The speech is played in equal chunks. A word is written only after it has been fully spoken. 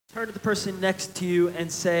Turn to the person next to you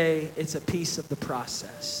and say, it's a piece of the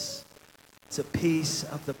process. It's a piece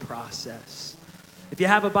of the process. If you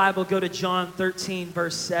have a Bible, go to John 13,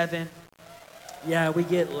 verse 7. Yeah, we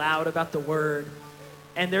get loud about the word.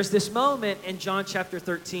 And there's this moment in John chapter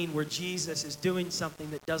 13 where Jesus is doing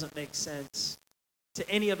something that doesn't make sense to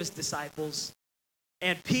any of his disciples.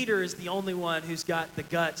 And Peter is the only one who's got the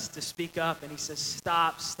guts to speak up. And he says,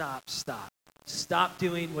 stop, stop, stop. Stop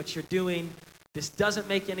doing what you're doing. This doesn't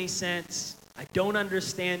make any sense. I don't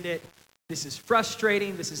understand it. This is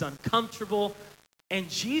frustrating. This is uncomfortable. And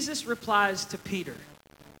Jesus replies to Peter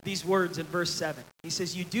these words in verse 7. He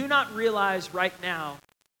says, you do not realize right now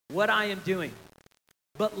what I am doing,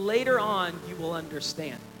 but later on you will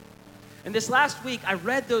understand. And this last week, I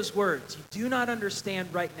read those words. You do not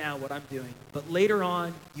understand right now what I'm doing, but later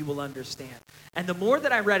on you will understand. And the more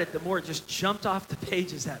that I read it, the more it just jumped off the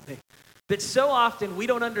pages at me. That so often we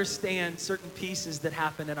don't understand certain pieces that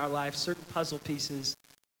happen in our life, certain puzzle pieces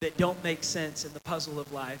that don't make sense in the puzzle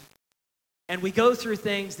of life. And we go through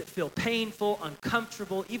things that feel painful,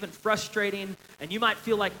 uncomfortable, even frustrating. And you might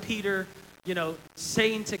feel like Peter,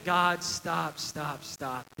 saying to God, stop, stop,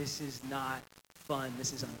 stop. This is not fun.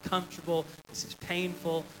 This is uncomfortable. This is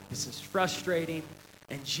painful. This is frustrating.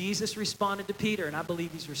 And Jesus responded to Peter, and I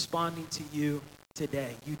believe he's responding to you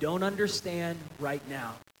today. You don't understand right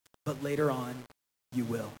now, but later on, you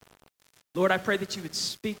will. Lord, I pray that you would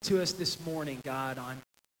speak to us this morning, God, on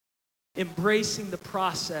embracing the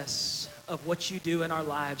process of what you do in our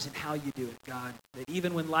lives and how you do it, God. That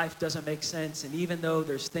even when life doesn't make sense, and even though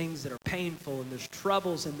there's things that are painful and there's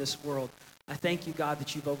troubles in this world, I thank you, God,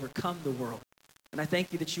 that you've overcome the world. And I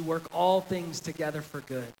thank you that you work all things together for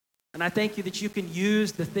good. And I thank you that you can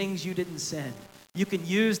use the things you didn't send. You can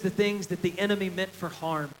use the things that the enemy meant for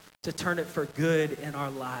harm to turn it for good in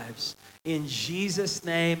our lives. In Jesus'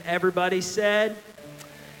 name, everybody said,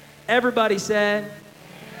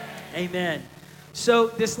 amen. So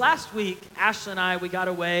this last week, Ashley and I, we got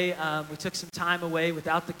away. We took some time away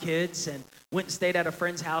without the kids and went and stayed at a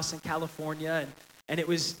friend's house in California. And it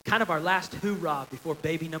was kind of our last hoorah before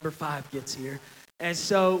baby number 5 gets here. And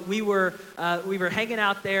so we were hanging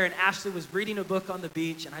out there, and Ashley was reading a book on the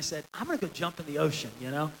beach. And I said, I'm going to go jump in the ocean,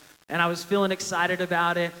 And I was feeling excited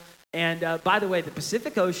about it. And by the way, the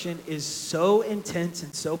Pacific Ocean is so intense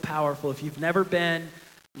and so powerful. If you've never been,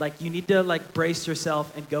 you need to brace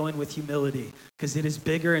yourself and go in with humility because it is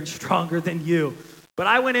bigger and stronger than you. But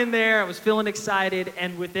I went in there, I was feeling excited,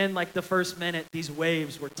 and within the first minute, these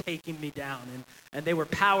waves were taking me down, and they were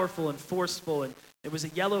powerful and forceful, and there was a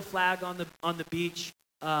yellow flag on the beach,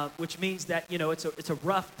 which means that it's a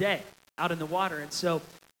rough day out in the water, and so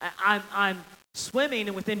I'm swimming,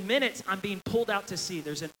 and within minutes, I'm being pulled out to sea.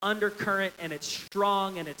 There's an undercurrent, and it's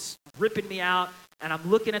strong, and it's ripping me out, and I'm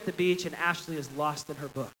looking at the beach, and Ashley is lost in her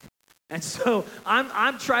book. And so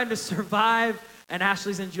I'm trying to survive, and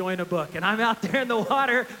Ashley's enjoying a book. And I'm out there in the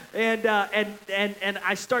water, and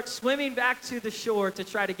I start swimming back to the shore to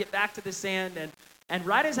try to get back to the sand. And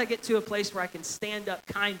right as I get to a place where I can stand up,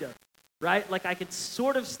 kind of, right? I can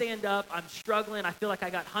sort of stand up. I'm struggling. I feel like I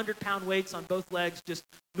got 100-pound weights on both legs, just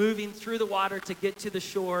moving through the water to get to the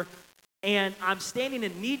shore. And I'm standing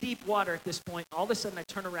in knee-deep water at this point. All of a sudden, I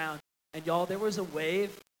turn around, and y'all, there was a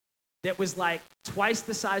wave that was twice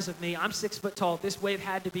the size of me. I'm 6 foot tall. This wave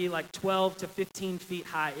had to be 12 to 15 feet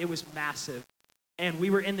high. It was massive. And we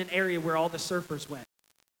were in an area where all the surfers went.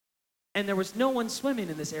 And there was no one swimming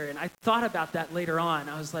in this area. And I thought about that later on.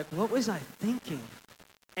 I was like, what was I thinking?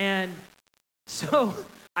 And so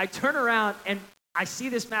I turn around and I see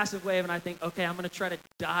this massive wave and I think, okay, I'm going to try to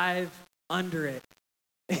dive under it.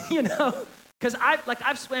 Because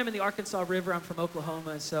I've swam in the Arkansas River. I'm from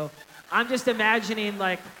Oklahoma. So I'm just imagining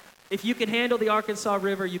if you can handle the Arkansas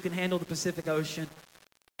River, you can handle the Pacific Ocean.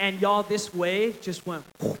 And y'all, this wave just went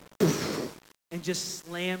and just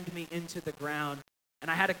slammed me into the ground. And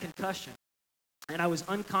I had a concussion. And I was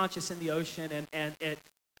unconscious in the ocean, and it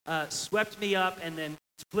swept me up and then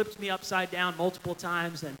flipped me upside down multiple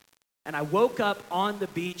times. And I woke up on the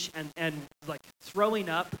beach and throwing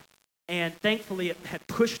up. And thankfully, it had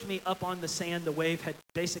pushed me up on the sand. The wave had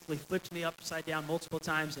basically flipped me upside down multiple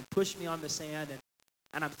times and pushed me on the sand.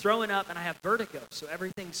 And I'm throwing up, and I have vertigo. So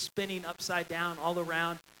everything's spinning upside down all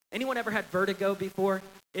around. Anyone ever had vertigo before?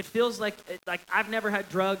 It feels like I've never had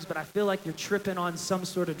drugs, but I feel like you're tripping on some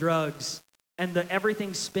sort of drugs. And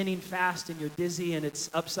everything's spinning fast, and you're dizzy, and it's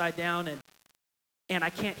upside down, and I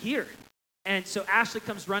can't hear. And so Ashley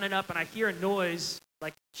comes running up, and I hear a noise,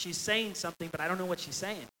 she's saying something, but I don't know what she's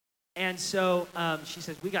saying. And so she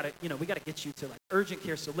says, we gotta get you to urgent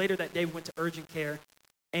care. So later that day we went to urgent care,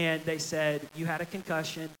 and they said, you had a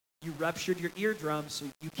concussion, you ruptured your eardrum, so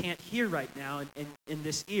you can't hear right now in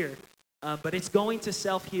this ear. But it's going to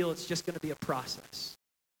self-heal. It's just going to be a process.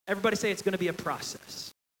 Everybody say it's going to be a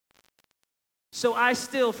process. So I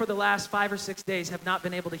still, for the last 5 or 6 days, have not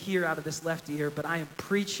been able to hear out of this left ear, but I am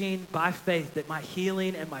preaching by faith that my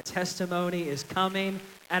healing and my testimony is coming,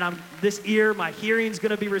 and this ear, my hearing is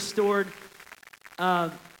going to be restored.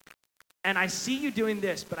 And I see you doing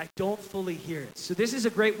this, but I don't fully hear it. So this is a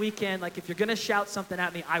great weekend. Like, if you're going to shout something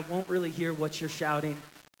at me, I won't really hear what you're shouting.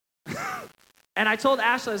 And I told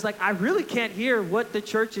Ashley, I was like, I really can't hear what the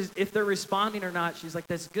church is, if they're responding or not. She's like,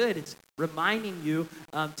 that's good. It's reminding you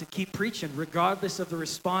to keep preaching, regardless of the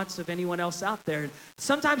response of anyone else out there. And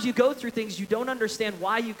sometimes you go through things, you don't understand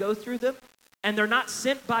why you go through them, and they're not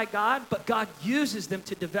sent by God, but God uses them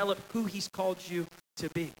to develop who he's called you to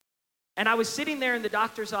be. And I was sitting there in the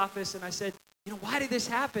doctor's office, and I said, why did this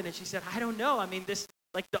happen? And she said, I don't know. I mean,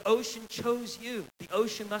 like the ocean chose you. The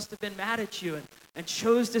ocean must have been mad at you and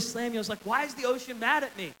chose to slam you. I was like, why is the ocean mad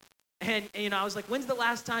at me? And I was like, when's the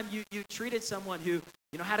last time you treated someone who,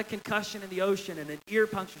 had a concussion in the ocean and an ear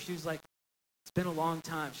puncture? She was like, it's been a long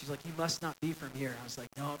time. She's like, you must not be from here. I was like,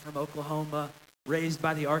 no, I'm from Oklahoma, raised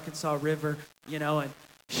by the Arkansas River, and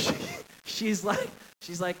she's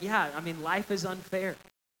like, yeah, I mean, life is unfair.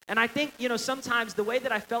 And I think, sometimes the way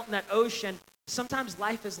that I felt in that ocean, sometimes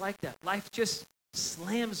life is like that. Life just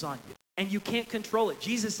slams on you and you can't control it.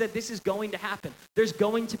 Jesus said this is going to happen. There's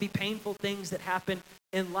going to be painful things that happen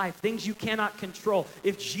in life, things you cannot control.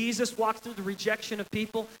 If Jesus walked through the rejection of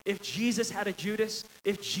people, if Jesus had a Judas,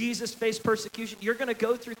 if Jesus faced persecution, you're going to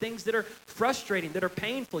go through things that are frustrating, that are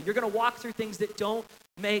painful. You're going to walk through things that don't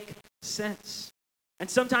make sense. And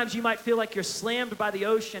sometimes you might feel like you're slammed by the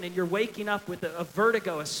ocean and you're waking up with a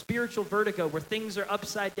vertigo, a spiritual vertigo where things are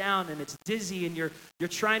upside down and it's dizzy and you're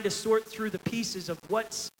trying to sort through the pieces of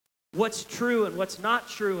what's true and what's not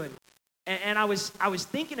true. And I was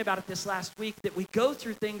thinking about it this last week, that we go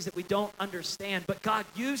through things that we don't understand, but God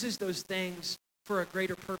uses those things for a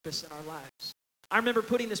greater purpose in our lives. I remember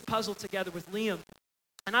putting this puzzle together with Liam,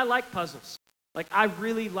 and I like puzzles. Like, I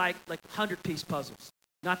really like 100-piece puzzles,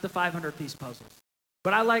 not the 500-piece puzzles.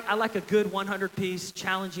 But I like a good 100-piece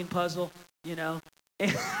challenging puzzle,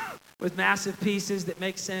 with massive pieces that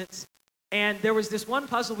make sense. And there was this one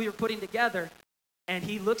puzzle we were putting together, and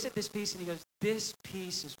he looks at this piece and he goes, this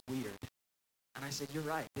piece is weird. And I said, you're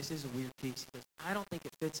right, this is a weird piece. He goes, I don't think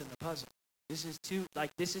it fits in the puzzle. This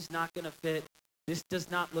is not going to fit. This does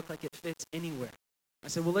not look like it fits anywhere. I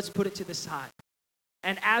said, well, let's put it to the side.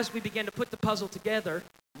 And as we began to put the puzzle together,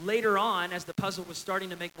 later on, as the puzzle was starting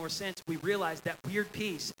to make more sense, we realized that weird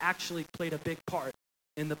piece actually played a big part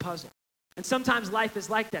in the puzzle. And sometimes life is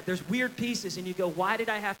like that. There's weird pieces, and you go, why did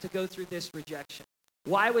I have to go through this rejection?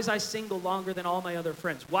 Why was I single longer than all my other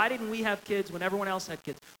friends? Why didn't we have kids when everyone else had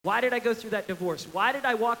kids? Why did I go through that divorce? Why did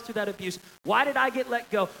I walk through that abuse? Why did I get let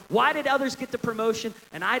go? Why did others get the promotion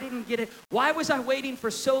and I didn't get it? Why was I waiting for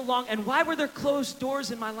so long? And why were there closed doors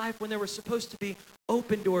in my life when there were supposed to be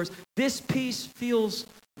open doors? This piece feels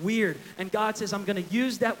weird. And God says, I'm going to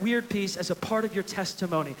use that weird piece as a part of your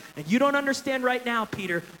testimony. And you don't understand right now,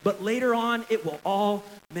 Peter, but later on it will all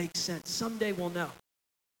make sense. Someday we'll know.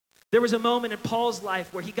 There was a moment in Paul's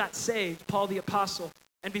life where he got saved, Paul the apostle,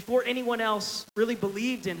 and before anyone else really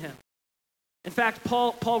believed in him. In fact,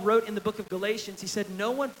 Paul wrote in the book of Galatians, he said,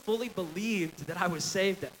 no one fully believed that I was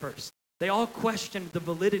saved at first. They all questioned the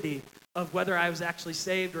validity of whether I was actually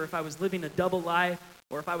saved or if I was living a double life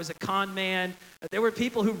or if I was a con man. There were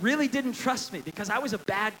people who really didn't trust me because I was a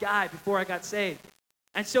bad guy before I got saved.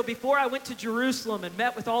 And so before I went to Jerusalem and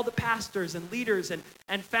met with all the pastors and leaders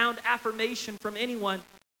and found affirmation from anyone,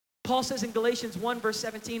 Paul says in Galatians 1, verse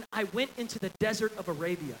 17, I went into the desert of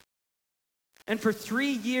Arabia. And for 3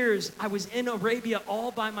 years, I was in Arabia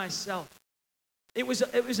all by myself. It was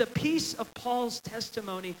a piece of Paul's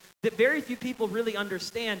testimony that very few people really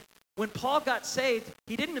understand. When Paul got saved,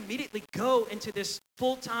 he didn't immediately go into this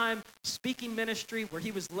full-time speaking ministry where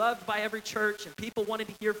he was loved by every church and people wanted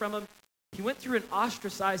to hear from him. He went through an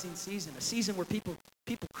ostracizing season, a season where people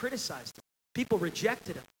criticized him. People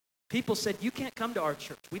rejected him. People said, you can't come to our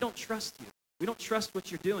church. We don't trust you. We don't trust what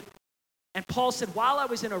you're doing. And Paul said, while I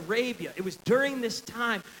was in Arabia, it was during this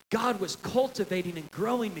time, God was cultivating and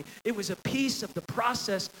growing me. It was a piece of the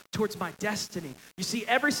process towards my destiny. You see,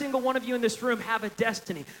 every single one of you in this room have a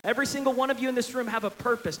destiny. Every single one of you in this room have a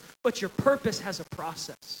purpose, but your purpose has a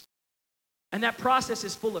process. And that process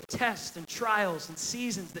is full of tests and trials and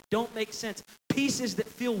seasons that don't make sense, pieces that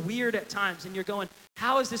feel weird at times. And you're going,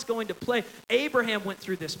 how is this going to play? Abraham went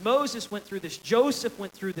through this. Moses went through this. Joseph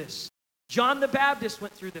went through this. John the Baptist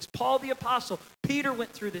went through this. Paul the Apostle. Peter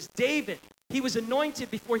went through this. David. He was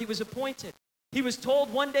anointed before he was appointed. He was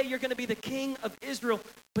told one day you're going to be the king of Israel,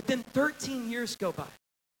 but then 13 years go by.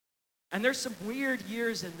 And there's some weird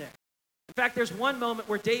years in there. In fact, there's one moment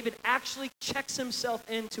where David actually checks himself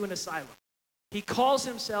into an asylum. He calls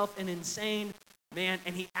himself an insane man,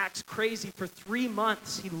 and he acts crazy for 3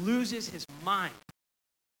 months. He loses his mind.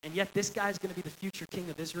 And yet this guy's going to be the future king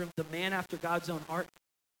of Israel, the man after God's own heart.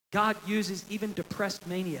 God uses even depressed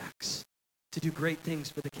maniacs to do great things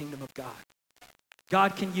for the kingdom of God.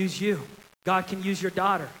 God can use you. God can use your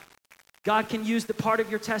daughter. God can use the part of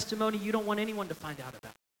your testimony you don't want anyone to find out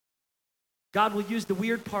about. God will use the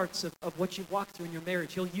weird parts of what you've walked through in your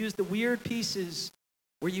marriage. He'll use the weird pieces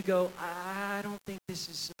where you go, I don't think this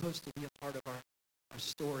is supposed to be a part of our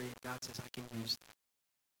story. And God says, I can use them.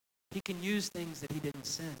 He can use things that he didn't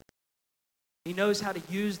send. He knows how to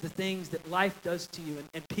use the things that life does to you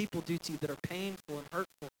and people do to you that are painful and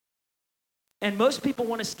hurtful. And most people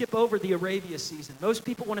want to skip over the Arabia season. Most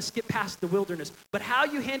people want to skip past the wilderness. But how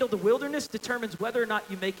you handle the wilderness determines whether or not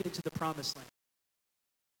you make it into the promised land.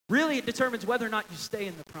 Really, it determines whether or not you stay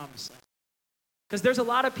in the promised land. Because there's a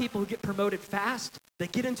lot of people who get promoted fast. They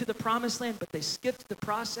get into the promised land, but they skipped the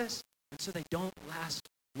process, and so they don't last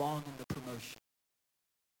long in the promotion.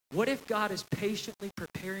 What if God is patiently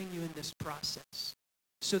preparing you in this process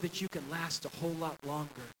so that you can last a whole lot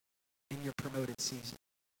longer in your promoted season?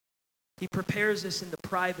 He prepares us in the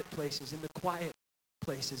private places, in the quiet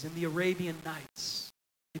places, in the Arabian Nights.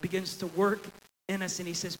 He begins to work in us, and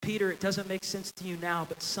he says, Peter, it doesn't make sense to you now,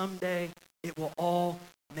 but someday it will all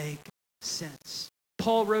make sense.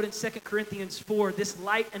 Paul wrote in 2 Corinthians 4, this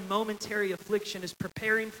light and momentary affliction is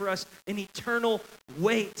preparing for us an eternal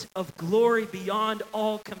weight of glory beyond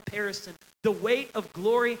all comparison. The weight of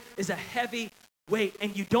glory is a heavy weight,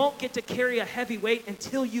 and you don't get to carry a heavy weight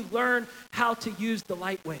until you learn how to use the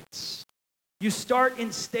light weights. You start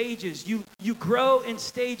in stages. You grow in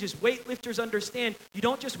stages. Weightlifters understand you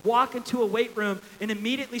don't just walk into a weight room and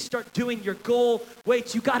immediately start doing your goal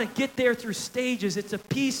weights. You got to get there through stages. It's a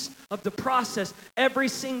piece of the process. Every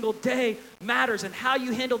single day matters, and how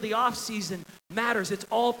you handle the off season matters. It's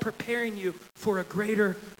all preparing you for a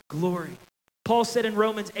greater glory. Paul said in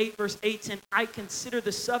Romans 8, verse 8-10, I consider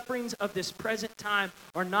the sufferings of this present time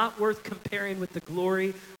are not worth comparing with the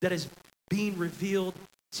glory that is being revealed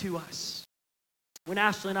to us. When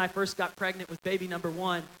Ashley and I first got pregnant with baby number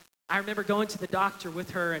 1, I remember going to the doctor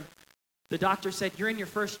with her, and the doctor said, you're in your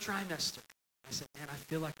first trimester. I said, man, I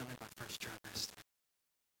feel like I'm in my first trimester.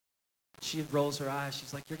 She rolls her eyes.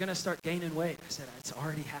 She's like, you're going to start gaining weight. I said, it's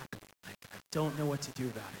already happening. Like, I don't know what to do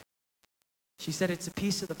about it. She said, it's a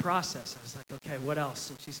piece of the process. I was like, okay, what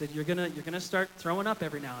else? And she said, you're gonna start throwing up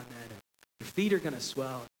every now and then. And your feet are going to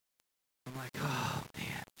swell. I'm like, oh,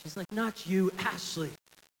 man. She's like, not you, Ashley.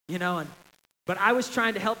 But I was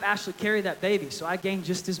trying to help Ashley carry that baby, so I gained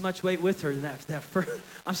just as much weight with her. That first,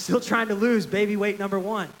 I'm still trying to lose baby weight number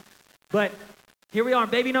 1. But here we are,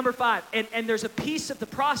 baby number 5. And there's a piece of the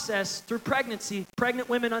process through pregnancy. Pregnant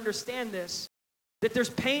women understand this, that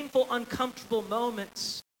there's painful, uncomfortable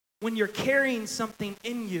moments when you're carrying something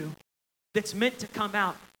in you that's meant to come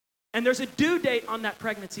out. And there's a due date on that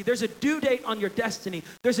pregnancy. There's a due date on your destiny.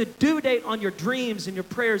 There's a due date on your dreams and your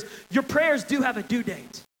prayers. Your prayers do have a due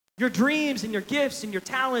date. Your dreams and your gifts and your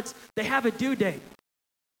talents, they have a due date.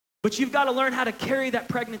 But you've got to learn how to carry that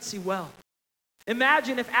pregnancy well.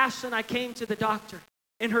 Imagine if Ashley and I came to the doctor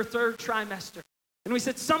in her 3rd trimester, and we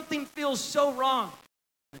said, something feels so wrong.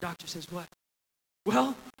 The doctor says, what?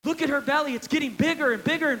 Well, look at her belly. It's getting bigger and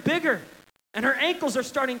bigger and bigger. And her ankles are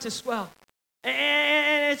starting to swell.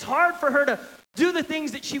 And it's hard for her to do the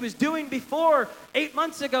things that she was doing before. 8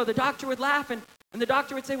 months ago, the doctor would laugh, and the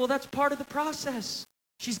doctor would say, well, that's part of the process.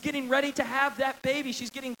 She's getting ready to have that baby.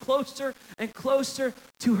 She's getting closer and closer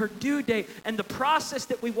to her due date. And the process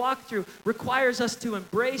that we walk through requires us to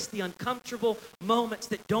embrace the uncomfortable moments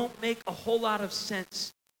that don't make a whole lot of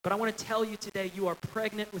sense. But I want to tell you today, you are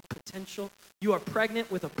pregnant with potential. You are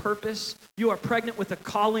pregnant with a purpose. You are pregnant with a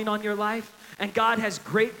calling on your life. And God has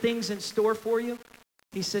great things in store for you.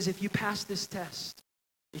 He says, if you pass this test,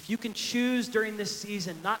 if you can choose during this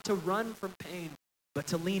season not to run from pain, but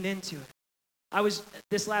to lean into it.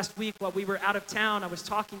 This last week while we were out of town, I was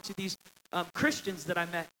talking to these Christians that I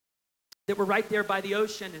met that were right there by the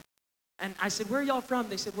ocean. And I said, where are y'all from?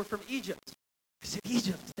 They said, we're from Egypt. I said,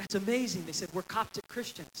 Egypt, that's amazing. They said, we're Coptic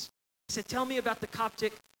Christians. I said, tell me about the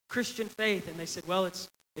Coptic Christian faith. And they said, well, it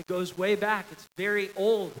goes way back. It's very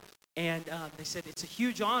old. And they said, it's a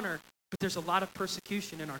huge honor, but there's a lot of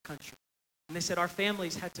persecution in our country. And they said, our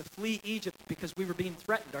families had to flee Egypt because we were being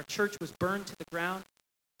threatened. Our church was burned to the ground.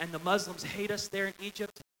 And the Muslims hate us there in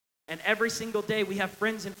Egypt. And every single day we have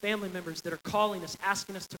friends and family members that are calling us,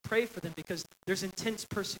 asking us to pray for them because there's intense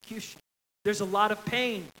persecution. There's a lot of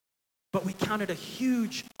pain, but we count it a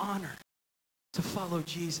huge honor to follow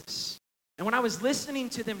Jesus. And when I was listening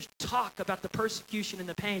to them talk about the persecution and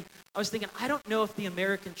the pain, I was thinking, I don't know if the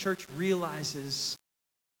American church realizes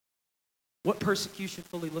what persecution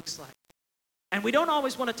fully looks like. And we don't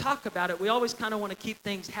always want to talk about it. We always kind of want to keep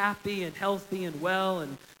things happy and healthy and well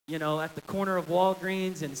and, at the corner of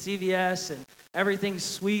Walgreens and CVS and everything's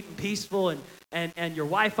sweet and peaceful and your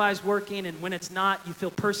Wi-Fi's working, and when it's not, you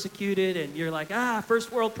feel persecuted and you're like,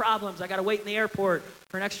 first world problems. I got to wait in the airport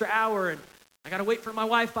for an extra hour and I got to wait for my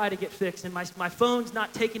Wi-Fi to get fixed and my phone's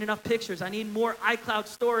not taking enough pictures. I need more iCloud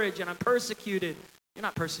storage and I'm persecuted. You're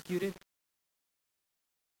not persecuted.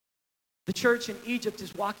 The church in Egypt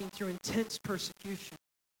is walking through intense persecution.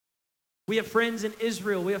 We have friends in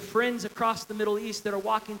Israel. We have friends across the Middle East that are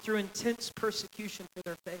walking through intense persecution for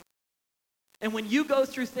their faith. And when you go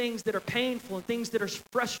through things that are painful and things that are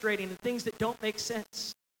frustrating and things that don't make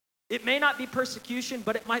sense, it may not be persecution,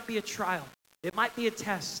 but it might be a trial. It might be a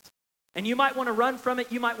test. And you might want to run from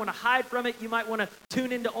it. You might want to hide from it. You might want to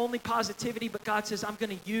tune into only positivity. But God says, I'm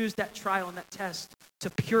going to use that trial and that test to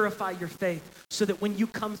purify your faith so that when you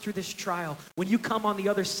come through this trial, when you come on the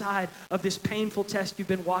other side of this painful test you've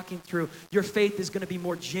been walking through, your faith is going to be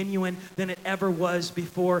more genuine than it ever was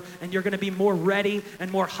before. And you're going to be more ready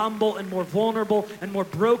and more humble and more vulnerable and more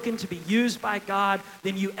broken to be used by God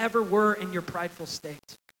than you ever were in your prideful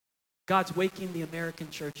state. God's waking the American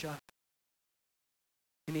church up.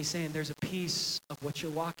 And he's saying there's a piece of what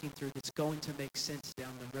you're walking through that's going to make sense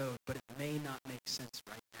down the road, but it may not make sense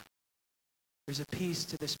right now. There's a piece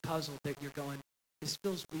to this puzzle that you're going, this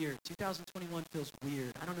feels weird. 2021 feels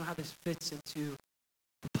weird. I don't know how this fits into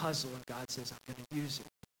the puzzle. And God says, I'm going to use it.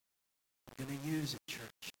 I'm going to use it, church.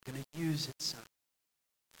 I'm going to use it, son.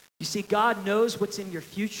 You see, God knows what's in your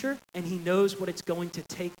future, and he knows what it's going to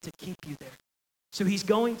take to keep you there. So he's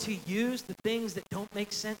going to use the things that don't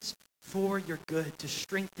make sense for your good, to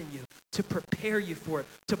strengthen you, to prepare you for it,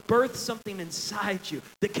 to birth something inside you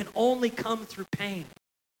that can only come through pain.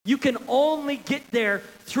 You can only get there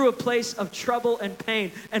through a place of trouble and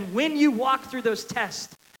pain. And when you walk through those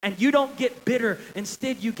tests and you don't get bitter,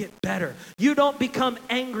 instead you get better. You don't become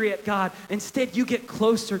angry at God. Instead, you get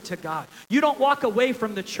closer to God. You don't walk away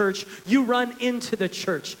from the church. You run into the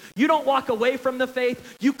church. You don't walk away from the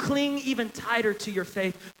faith. You cling even tighter to your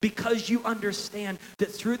faith because you understand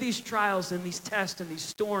that through these trials and these tests and these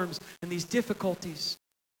storms and these difficulties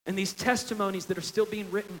and these testimonies that are still being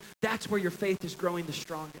written, that's where your faith is growing the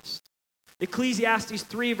strongest. Ecclesiastes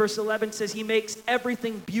 3 verse 11 says he makes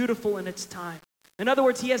everything beautiful in its time. In other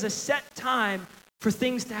words, he has a set time for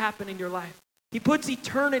things to happen in your life. He puts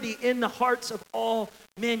eternity in the hearts of all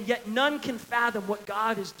men, yet none can fathom what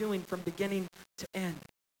God is doing from beginning to end.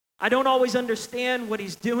 I don't always understand what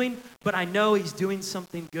he's doing, but I know he's doing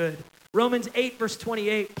something good. Romans 8 verse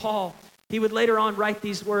 28, Paul, he would later on write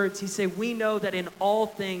these words. He said, we know that in all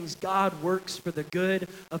things God works for the good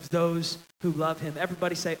of those who love him.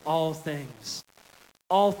 Everybody say all things.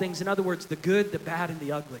 All things. In other words, the good, the bad, and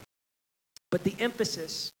the ugly. But the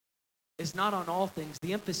emphasis is not on all things.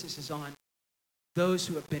 The emphasis is on those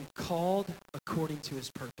who have been called according to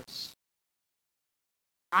his purpose.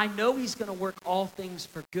 I know he's going to work all things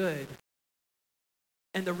for good.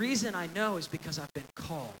 And the reason I know is because I've been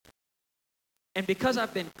called. And because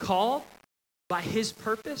I've been called by his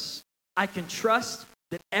purpose, I can trust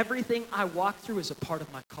that everything I walk through is a part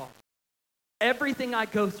of my call. Everything I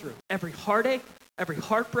go through, every heartache, every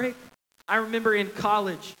heartbreak. I remember in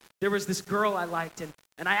college, there was this girl I liked, and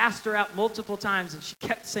I asked her out multiple times, and she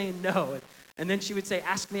kept saying no. And then she would say,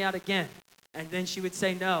 ask me out again. And then she would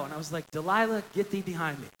say no. And I was like, Delilah, get thee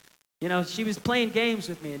behind me. You know, she was playing games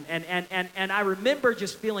with me. And I remember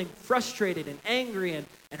just feeling frustrated and angry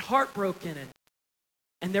and heartbroken.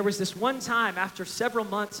 And there was this one time after several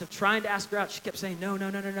months of trying to ask her out, she kept saying no.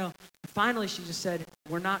 And finally, she just said,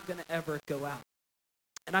 we're not going to ever go out.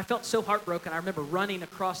 And I felt so heartbroken. I remember running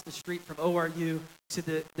across the street from ORU to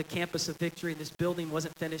the campus of Victory. This building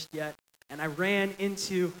wasn't finished yet. And I ran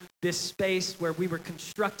into this space where we were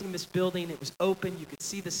constructing this building. It was open. You could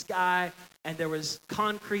see the sky. And there was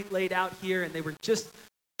concrete laid out here. And they were just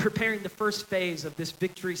preparing the first phase of this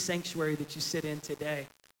Victory Sanctuary that you sit in today.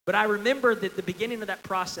 But I remember that the beginning of that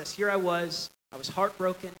process, here I was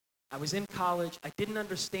heartbroken. I was in college. I didn't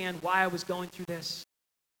understand why I was going through this.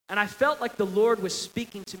 And I felt like the Lord was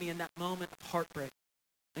speaking to me in that moment of heartbreak.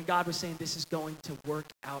 And God was saying, this is going to work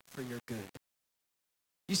out for your good.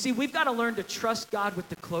 You see, we've got to learn to trust God with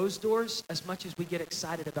the closed doors as much as we get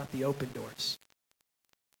excited about the open doors.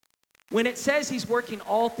 When it says he's working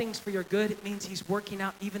all things for your good, it means he's working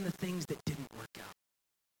out even the things that didn't work out.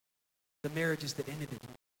 The marriages that ended in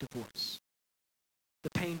divorce. The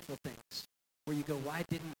painful things where you go, why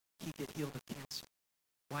didn't he get healed of cancer?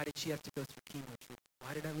 Why did she have to go through chemo treatment?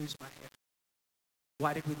 Why did I lose my hair?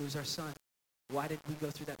 Why did we lose our son? Why did we go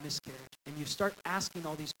through that miscarriage? And you start asking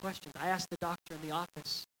all these questions. I asked the doctor in the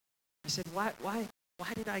office, I said, why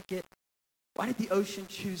did the ocean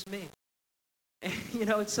choose me? And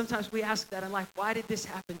and sometimes we ask that in life, why did this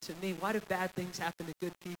happen to me? Why do bad things happen to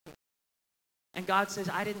good people? And God says,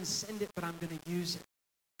 I didn't send it, but I'm going to use it.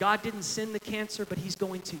 God didn't send the cancer, but he's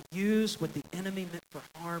going to use what the enemy meant for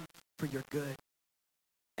harm for your good.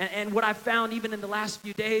 And what I've found even in the last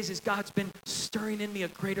few days is God's been stirring in me a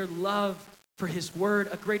greater love for his word,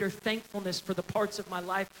 a greater thankfulness for the parts of my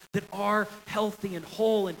life that are healthy and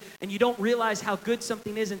whole. And you don't realize how good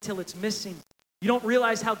something is until it's missing. You don't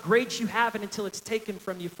realize how great you have it until it's taken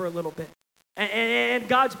from you for a little bit. And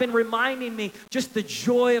God's been reminding me just the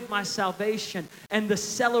joy of my salvation and the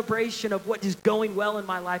celebration of what is going well in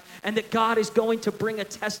my life, and that God is going to bring a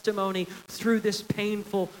testimony through this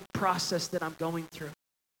painful process that I'm going through.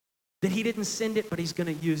 That he didn't send it, but he's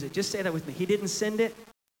going to use it. Just say that with me. He didn't send it,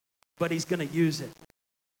 but he's going to use it.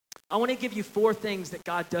 I want to give you 4 things that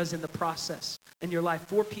God does in the process in your life,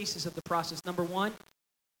 4 pieces of the process. Number 1,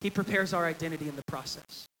 he prepares our identity in the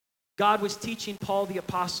process. God was teaching Paul the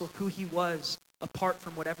apostle who he was apart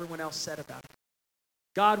from what everyone else said about him.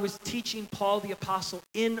 God was teaching Paul the apostle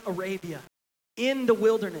in Arabia, in the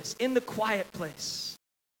wilderness, in the quiet place,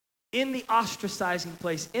 in the ostracizing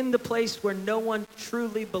place, in the place where no one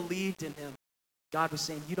truly believed in him. God was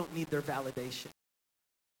saying, you don't need their validation.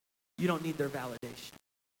 You don't need their validation.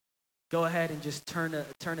 Go ahead and just turn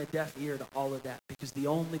a deaf ear to all of that, because the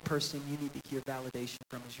only person you need to hear validation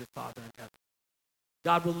from is your Father in heaven.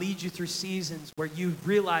 God will lead you through seasons where you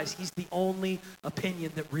realize he's the only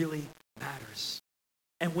opinion that really matters.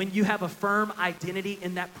 And when you have a firm identity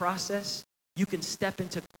in that process, you can step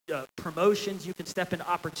into promotions, you can step into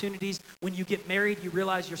opportunities. When you get married, you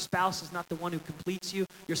realize your spouse is not the one who completes you.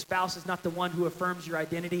 Your spouse is not the one who affirms your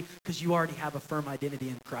identity, because you already have a firm identity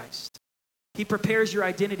in Christ. He prepares your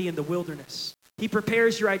identity in the wilderness. He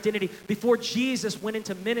prepares your identity. Before Jesus went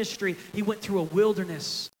into ministry, he went through a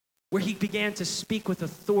wilderness where he began to speak with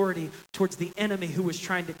authority towards the enemy who was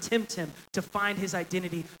trying to tempt him to find his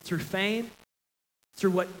identity through fame,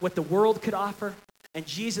 through what the world could offer. And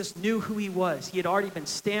Jesus knew who he was. He had already been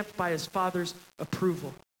stamped by his Father's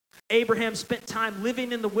approval. Abraham spent time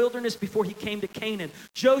living in the wilderness before he came to Canaan.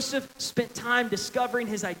 Joseph spent time discovering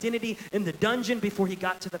his identity in the dungeon before he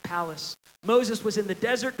got to the palace. Moses was in the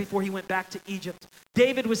desert before he went back to Egypt.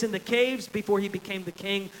 David was in the caves before he became the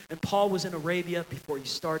king. And Paul was in Arabia before he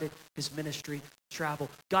started his ministry travel.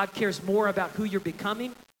 God cares more about who you're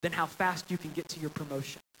becoming than how fast you can get to your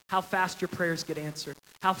promotion, how fast your prayers get answered,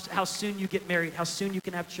 how soon you get married, how soon you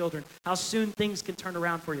can have children, how soon things can turn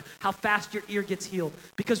around for you, how fast your ear gets healed.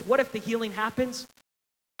 Because what if the healing happens,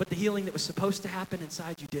 but the healing that was supposed to happen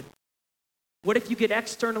inside you didn't? What if you get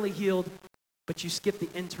externally healed, but you skip the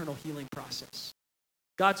internal healing process?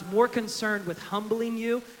 God's more concerned with humbling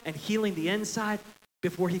you and healing the inside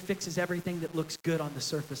before he fixes everything that looks good on the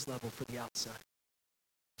surface level for the outside.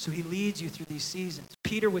 So he leads you through these seasons.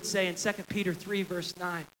 Peter would say in 2 Peter 3, verse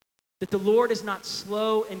 9, that the Lord is not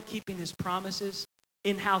slow in keeping his promises,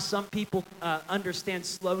 in how some people understand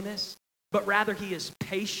slowness, but rather he is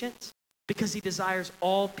patient because he desires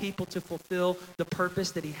all people to fulfill the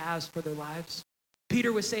purpose that he has for their lives.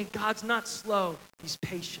 Peter was saying God's not slow, he's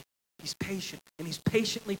patient. He's patient, and he's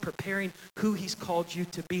patiently preparing who he's called you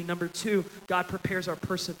to be. Number 2, God prepares our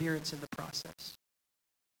perseverance in the process.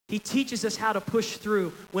 He teaches us how to push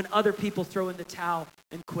through when other people throw in the towel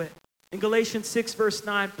and quit. In Galatians 6, verse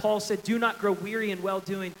 9, Paul said, do not grow weary in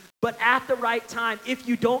well-doing, but at the right time, if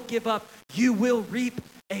you don't give up, you will reap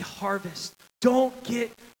a harvest. Don't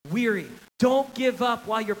get weary. Don't give up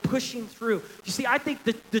while you're pushing through. You see, I think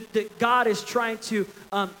that God is trying to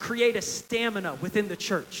create a stamina within the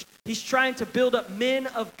church. He's trying to build up men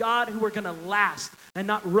of God who are going to last and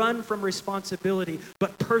not run from responsibility,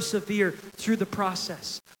 but persevere through the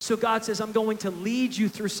process. So God says, I'm going to lead you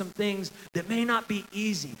through some things that may not be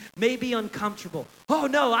easy, may be uncomfortable. Oh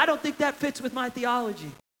no, I don't think that fits with my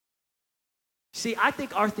theology. See, I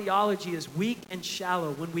think our theology is weak and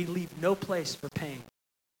shallow when we leave no place for pain.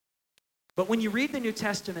 But when you read the New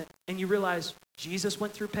Testament and you realize Jesus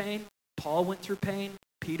went through pain, Paul went through pain,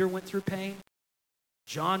 Peter went through pain,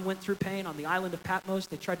 John went through pain on the island of Patmos.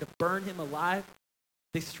 They tried to burn him alive.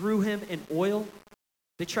 They threw him in oil.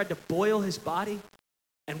 They tried to boil his body.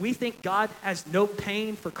 And we think God has no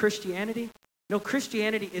pain for Christianity. No,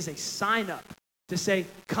 Christianity is a sign up to say,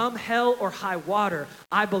 come hell or high water,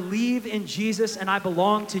 I believe in Jesus and I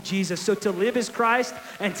belong to Jesus. So to live is Christ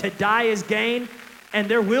and to die is gain. And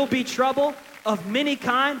there will be trouble of many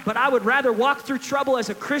kind, but I would rather walk through trouble as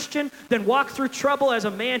a Christian than walk through trouble as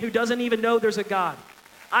a man who doesn't even know there's a God.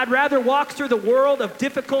 I'd rather walk through the world of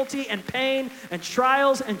difficulty and pain and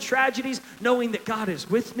trials and tragedies knowing that God is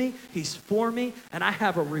with me, He's for me, and I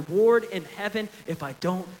have a reward in heaven if I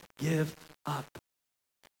don't give up.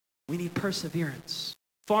 We need perseverance.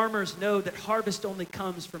 Farmers know that harvest only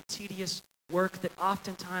comes from tedious work that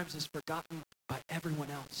oftentimes is forgotten by everyone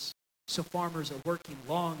else. So farmers are working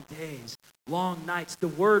long days, long nights. The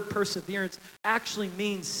word perseverance actually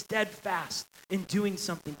means steadfast in doing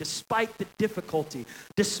something despite the difficulty,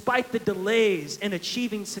 despite the delays in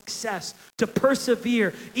achieving success, to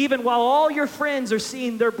persevere even while all your friends are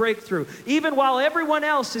seeing their breakthrough, even while everyone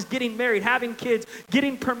else is getting married, having kids,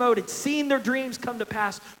 getting promoted, seeing their dreams come to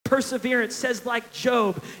pass. Perseverance says, like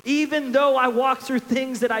Job, even though I walk through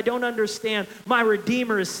things that I don't understand, my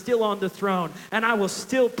Redeemer is still on the throne, and I will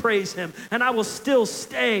still praise Him, and I will still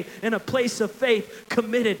stay in a place of faith,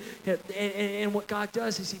 committed. And what God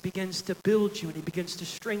does is He begins to build you, and He begins to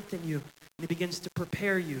strengthen you, and He begins to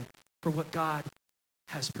prepare you for what God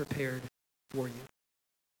has prepared for you.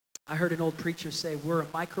 I heard an old preacher say, we're a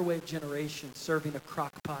microwave generation serving a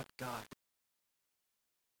crock-pot God.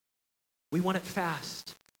 We want it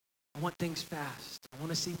fast. I want things fast. I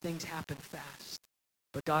want to see things happen fast.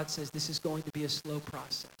 But God says this is going to be a slow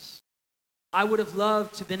process. I would have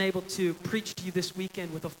loved to have been able to preach to you this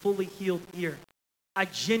weekend with a fully healed ear. I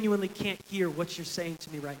genuinely can't hear what you're saying to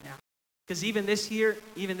me right now. Because even this ear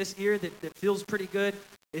that feels pretty good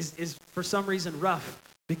is for some reason rough,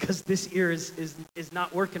 because this ear is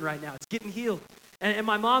not working right now. It's getting healed. And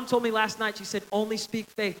my mom told me last night, she said, only speak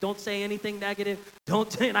faith. Don't say anything negative.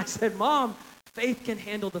 And I said, Mom, faith can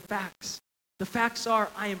handle the facts. The facts are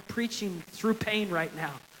I am preaching through pain right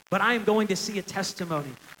now, but I am going to see a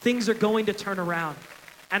testimony. Things are going to turn around,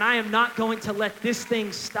 and I am not going to let this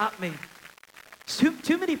thing stop me.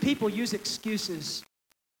 Too many people use excuses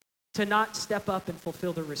to not step up and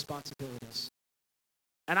fulfill their responsibilities.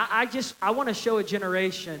 And I want to show a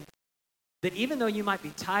generation that even though you might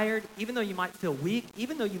be tired, even though you might feel weak,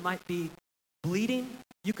 even though you might be bleeding,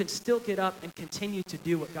 you can still get up and continue to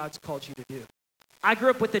do what God's called you to do. I grew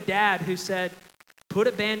up with a dad who said, put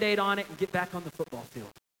a Band-Aid on it and get back on the football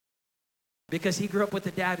field. Because he grew up with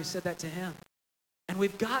a dad who said that to him. And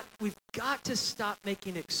we've got to stop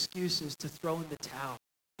making excuses to throw in the towel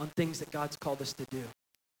on things that God's called us to do.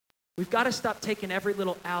 We've got to stop taking every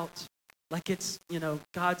little out like it's,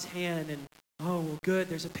 God's hand and, oh, well, good,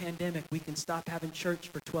 there's a pandemic. We can stop having church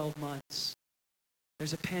for 12 months.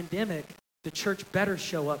 There's a pandemic. The church better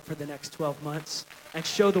show up for the next 12 months and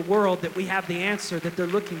show the world that we have the answer that they're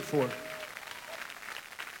looking for.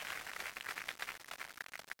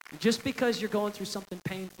 Just because you're going through something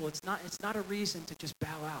painful, it's not a reason to just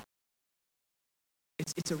bow out.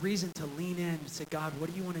 It's a reason to lean in and say, God,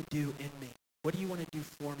 what do you want to do in me? What do you want to do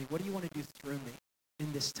for me? What do you want to do through me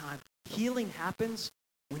in this time? Healing happens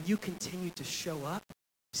when you continue to show up.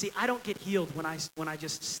 See, I don't get healed when I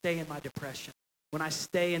just stay in my depression, when I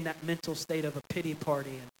stay in that mental state of a pity party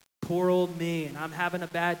and poor old me and I'm having a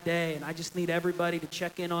bad day and I just need everybody to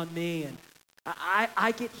check in on me. And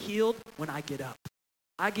I get healed when I get up.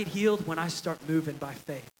 I get healed when I start moving by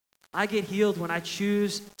faith. I get healed when I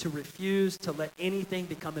choose to refuse to let anything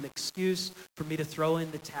become an excuse for me to throw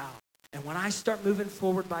in the towel. And when I start moving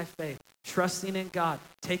forward by faith, trusting in God,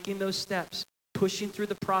 taking those steps, pushing through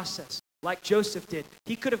the process, like Joseph did.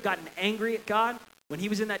 He could have gotten angry at God. When he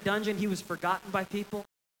was in that dungeon, he was forgotten by people.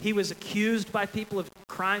 He was accused by people of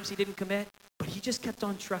crimes he didn't commit, but he just kept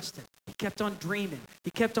on trusting. He kept on dreaming.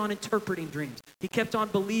 He kept on interpreting dreams. He kept on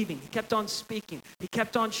believing. He kept on speaking. He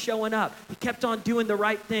kept on showing up. He kept on doing the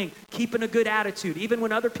right thing, keeping a good attitude, even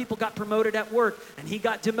when other people got promoted at work and he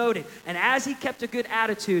got demoted. And as he kept a good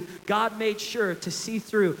attitude, God made sure to see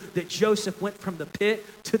through that Joseph went from the pit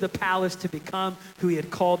to the palace to become who he had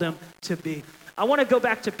called him to be. I want to go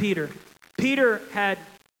back to Peter. Peter had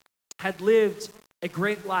lived a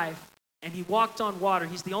great life, and he walked on water.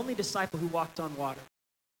 He's the only disciple who walked on water.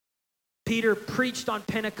 Peter preached on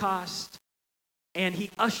Pentecost, and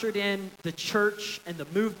he ushered in the church and the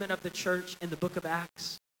movement of the church in the book of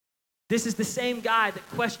Acts. This is the same guy that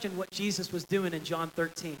questioned what Jesus was doing in John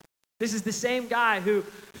 13. This is the same guy who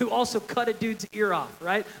also cut a dude's ear off,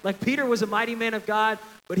 right? Like Peter was a mighty man of God,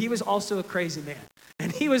 but he was also a crazy man.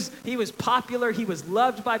 And he was popular, he was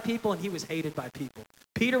loved by people, and he was hated by people.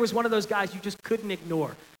 Peter was one of those guys you just couldn't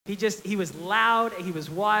ignore. He was loud, he was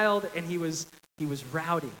wild, and he was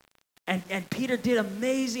rowdy. And Peter did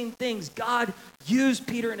amazing things. God used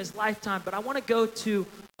Peter in his lifetime. But I want to go to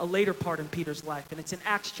a later part in Peter's life, and it's in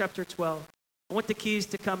Acts chapter 12. I want the keys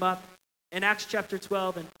to come up in Acts chapter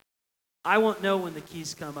 12, and I won't know when the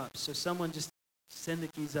keys come up. So someone just send the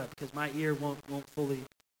keys up because my ear won't fully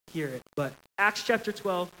hear it. But Acts chapter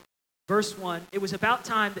 12, verse 1, it was about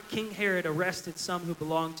time that King Herod arrested some who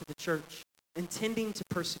belonged to the church, intending to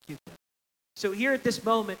persecute them. So here at this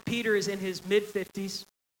moment, Peter is in his mid-50s.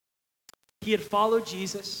 He had followed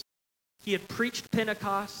Jesus. He had preached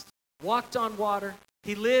Pentecost, walked on water.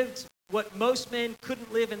 He lived what most men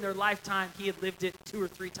couldn't live in their lifetime. He had lived it 2 or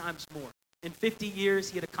 3 times more. In 50 years,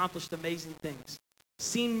 he had accomplished amazing things.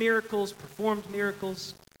 Seen miracles, performed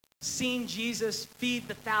miracles, seen Jesus feed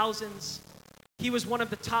the thousands. He was one of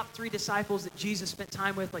the top 3 disciples that Jesus spent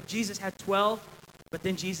time with. Like Jesus had 12, but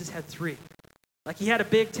then Jesus had 3. Like he had a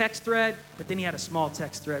big text thread, but then he had a small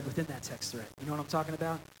text thread within that text thread. You know what I'm talking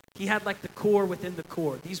about? He had like the core within the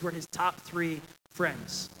core. These were his top 3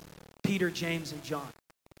 friends, Peter, James, and John.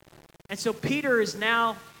 And so Peter is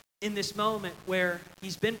now in this moment where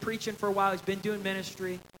he's been preaching for a while. He's been doing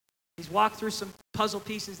ministry. He's walked through some puzzle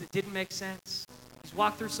pieces that didn't make sense. He's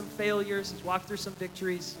walked through some failures. He's walked through some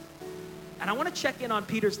victories. And I want to check in on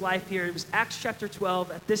Peter's life here. It was Acts chapter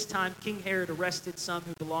 12. At this time, King Herod arrested some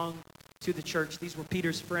who belonged to the church. These were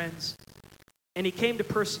Peter's friends. And he came to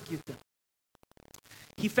persecute them.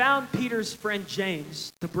 He found Peter's friend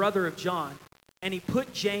James, the brother of John, and he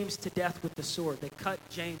put James to death with the sword. They cut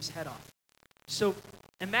James' head off. So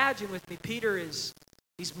imagine with me,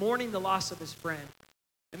 he's mourning the loss of his friend.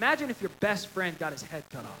 Imagine if your best friend got his head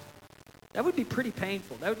cut off. That would be pretty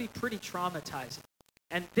painful. That would be pretty traumatizing.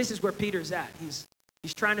 And this is where Peter's at. He's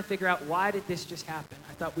trying to figure out, why did this just happen?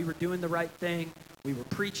 I thought we were doing the right thing. We were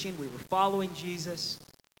preaching. We were following Jesus.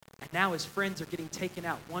 And now his friends are getting taken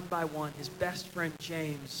out one by one. His best friend,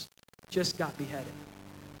 James, just got beheaded.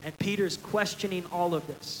 And Peter's questioning all of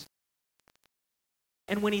this.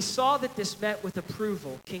 And when he saw that this met with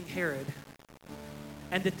approval, King Herod,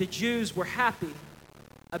 and that the Jews were happy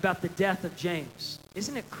about the death of James,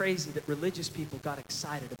 isn't it crazy that religious people got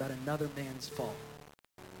excited about another man's fall?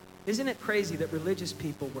 Isn't it crazy that religious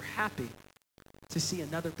people were happy to see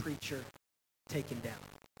another preacher taken down?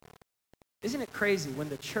 Isn't it crazy when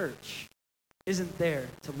the church isn't there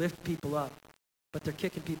to lift people up, but they're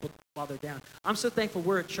kicking people while they're down? I'm so thankful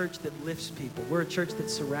we're a church that lifts people. We're a church that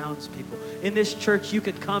surrounds people. In this church, you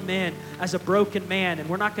could come in as a broken man, and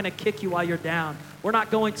we're not going to kick you while you're down. We're not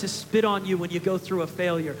going to spit on you when you go through a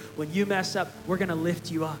failure. When you mess up, we're going to lift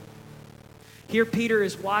you up. Here Peter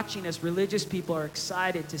is watching as religious people are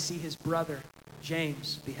excited to see his brother,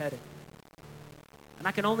 James, beheaded. And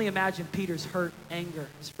I can only imagine Peter's hurt, anger,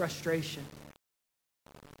 his frustration.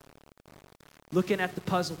 Looking at the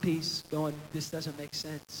puzzle piece, going, this doesn't make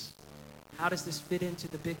sense. How does this fit into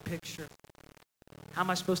the big picture? How am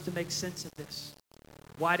I supposed to make sense of this?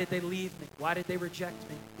 Why did they leave me? Why did they reject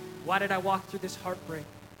me? Why did I walk through this heartbreak?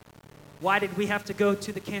 Why did we have to go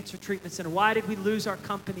to the cancer treatment center? Why did we lose our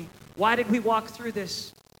company? Why did we walk through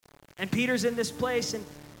this? And Peter's in this place,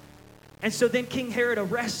 and so then King Herod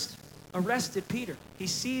arrested Peter. He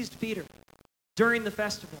seized Peter during the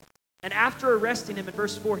festival. And after arresting him in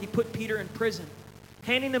verse 4, he put Peter in prison,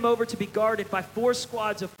 handing him over to be guarded by 4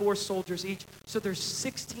 squads of 4 soldiers each. So there's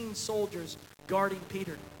 16 soldiers guarding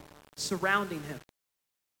Peter, surrounding him.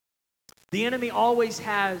 The enemy always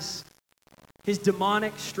has his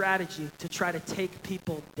demonic strategy to try to take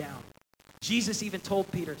people down. Jesus even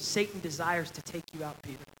told Peter, Satan desires to take you out,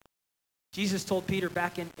 Peter. Jesus told Peter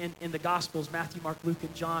back in the Gospels, Matthew, Mark, Luke,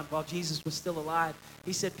 and John, while Jesus was still alive,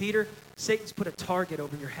 he said, Peter, Satan's put a target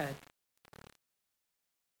over your head.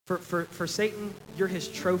 For Satan, you're his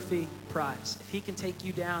trophy prize. If he can take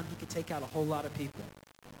you down, he can take out a whole lot of people.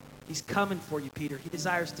 He's coming for you, Peter. He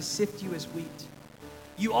desires to sift you as wheat.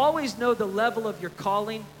 You always know the level of your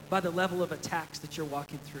calling by the level of attacks that you're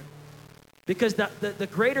walking through. Because the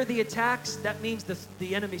greater the attacks, that means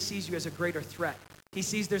the enemy sees you as a greater threat. He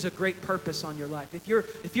sees there's a great purpose on your life.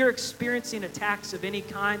 If you're experiencing attacks of any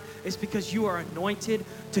kind, it's because you are anointed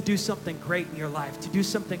to do something great in your life, to do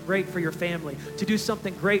something great for your family, to do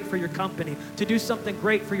something great for your company, to do something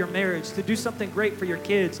great for your marriage, to do something great for your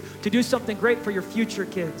kids, to do something great for your future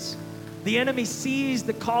kids. The enemy sees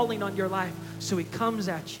the calling on your life, so he comes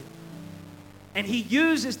at you. And he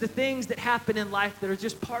uses the things that happen in life that are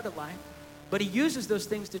just part of life, but he uses those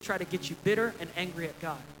things to try to get you bitter and angry at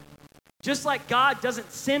God. Just like God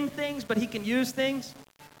doesn't send things, but he can use things,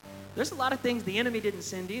 there's a lot of things the enemy didn't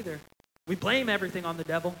send either. We blame everything on the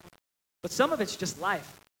devil, but some of it's just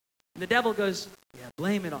life. And the devil goes, yeah,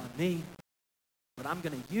 blame it on me, but I'm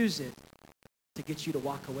going to use it to to get you to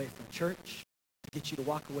walk away from church, to get you to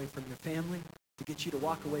walk away from your family, to get you to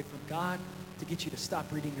walk away from God, to get you to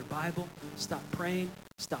stop reading your Bible, stop praying,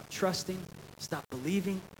 stop trusting, stop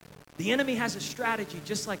believing. The enemy has a strategy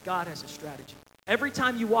just like God has a strategy. Every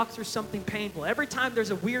time you walk through something painful, every time there's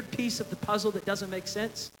a weird piece of the puzzle that doesn't make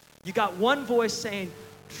sense, you got one voice saying,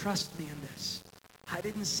 trust me in this. I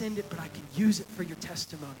didn't send it, but I can use it for your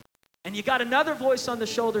testimony. And you got another voice on the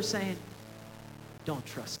shoulder saying, don't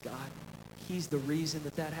trust God. He's the reason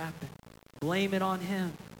that happened. Blame it on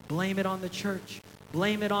him. Blame it on the church.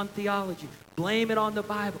 Blame it on theology. Blame it on the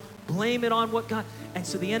Bible. Blame it on what God... And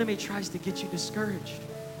so the enemy tries to get you discouraged.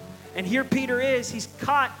 And here Peter is. He's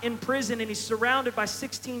caught in prison and he's surrounded by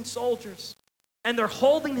 16 soldiers. And they're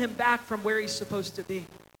holding him back from where he's supposed to be.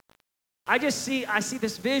 I see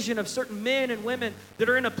this vision of certain men and women that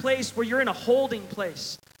are in a place where you're in a holding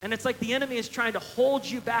place. And it's like the enemy is trying to hold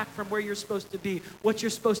you back from where you're supposed to be, what you're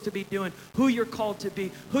supposed to be doing, who you're called to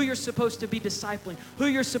be, who you're supposed to be discipling, who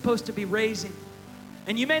you're supposed to be raising.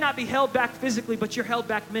 And you may not be held back physically, but you're held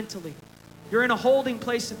back mentally. You're in a holding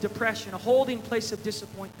place of depression, a holding place of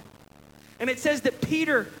disappointment. And it says that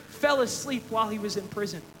Peter fell asleep while he was in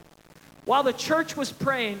prison. While the church was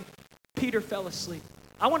praying, Peter fell asleep.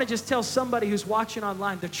 I want to just tell somebody who's watching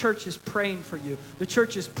online, the church is praying for you. The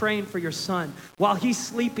church is praying for your son. While he's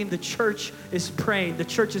sleeping, the church is praying. The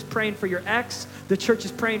church is praying for your ex. The church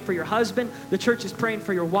is praying for your husband. The church is praying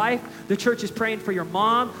for your wife. The church is praying for your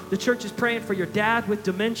mom. The church is praying for your dad with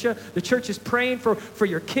dementia. The church is praying for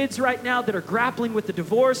your kids right now that are grappling with the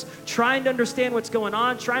divorce, trying to understand what's going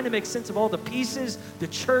on, trying to make sense of all the pieces. The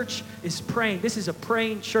church is praying. This is a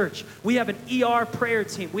praying church. We have an ER prayer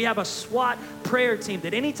team. We have a SWAT prayer team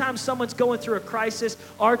that anytime someone's going through a crisis,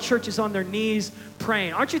 our church is on their knees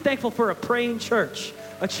praying. Aren't you thankful for a praying church?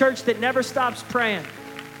 A church that never stops praying.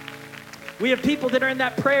 We have people that are in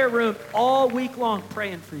that prayer room all week long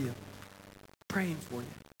praying for you. Praying for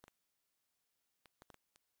you.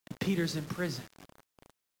 And Peter's in prison.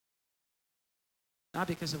 Not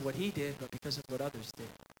because of what he did, but because of what others did.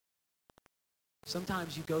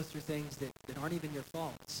 Sometimes you go through things that aren't even your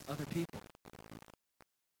fault. It's other people.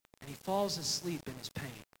 And he falls asleep in his pain.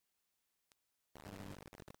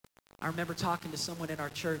 I remember talking to someone in our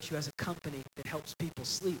church who has a company that helps people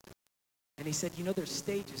sleep. And he said, there's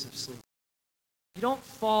stages of sleep. You don't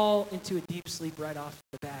fall into a deep sleep right off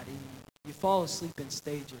the bat. You fall asleep in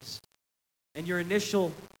stages. And your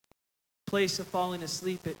initial place of falling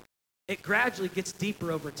asleep, it gradually gets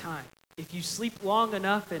deeper over time. If you sleep long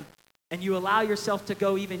enough and you allow yourself to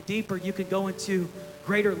go even deeper, you can go into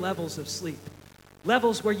greater levels of sleep.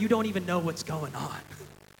 Levels where you don't even know what's going on.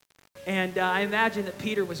 And I imagine that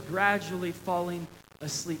Peter was gradually falling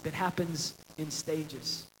asleep. It happens in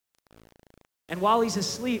stages. And while he's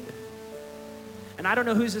asleep, and I don't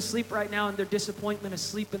know who's asleep right now in their disappointment,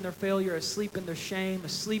 asleep in their failure, asleep in their shame,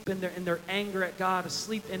 asleep in their anger at God,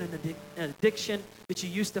 asleep in an addiction that you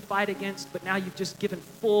used to fight against, but now you've just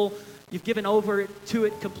you've given over to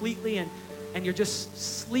it completely, and you're just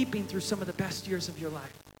sleeping through some of the best years of your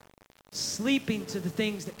life. Sleeping to the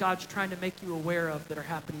things that God's trying to make you aware of that are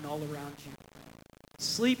happening all around you.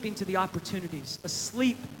 Sleeping to the opportunities.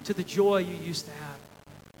 Asleep to the joy you used to have.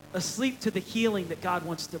 Asleep to the healing that God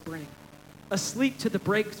wants to bring. Asleep to the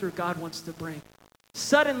breakthrough God wants to bring.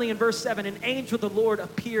 Suddenly in verse 7, an angel of the Lord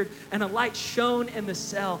appeared and a light shone in the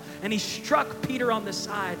cell. And he struck Peter on the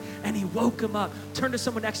side and he woke him up. Turn to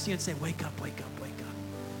someone next to you and say, wake up, wake up, wake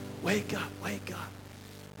up. Wake up, wake up.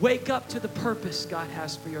 Wake up to the purpose God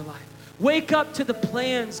has for your life. Wake up to the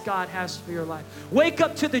plans God has for your life. Wake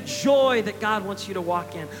up to the joy that God wants you to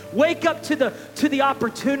walk in. Wake up to the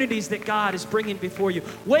opportunities that God is bringing before you.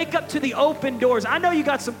 Wake up to the open doors. I know you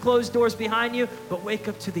got some closed doors behind you, but wake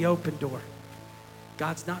up to the open door.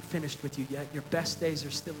 God's not finished with you yet. Your best days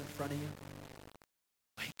are still in front of you.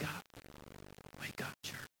 Wake up. Wake up,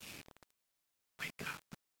 church. Wake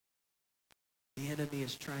up. The enemy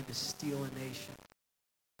is trying to steal a nation.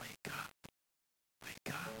 Wake up.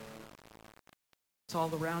 Wake up. It's all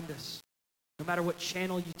around us. No matter what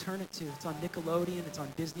channel you turn it to. It's on Nickelodeon. It's on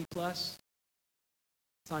Disney Plus.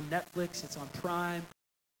 It's on Netflix. It's on Prime.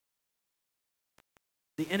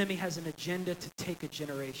 The enemy has an agenda to take a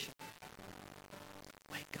generation.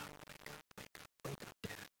 Wake up, wake up, wake up, wake up,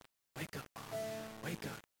 Dad. Wake up, Mom. Wake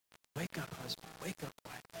up. Wake up, husband. Wake up,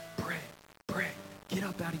 wife. Pray, pray. Get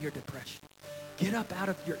up out of your depression. Get up out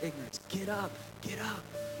of your ignorance. Get up,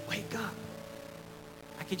 wake up.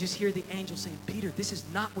 I can just hear the angel saying, Peter, this is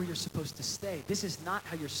not where you're supposed to stay. This is not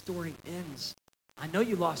how your story ends. I know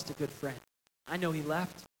you lost a good friend. I know he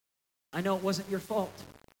left. I know it wasn't your fault.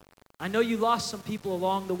 I know you lost some people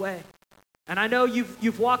along the way. And I know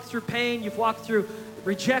you've walked through pain, you've walked through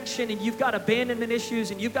rejection, and you've got abandonment issues,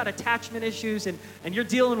 and you've got attachment issues, and you're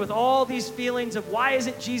dealing with all these feelings of why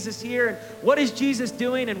isn't Jesus here, and what is Jesus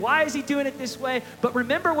doing, and why is he doing it this way? But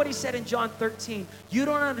remember what he said in John 13. You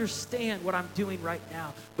don't understand what I'm doing right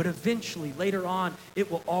now, but eventually, later on, it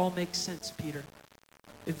will all make sense, Peter.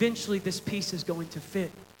 Eventually, this piece is going to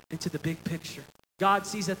fit into the big picture. God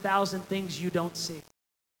sees 1,000 things you don't see.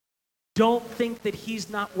 Don't think that he's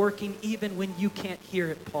not working even when you can't hear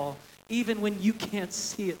it, Paul. Even when you can't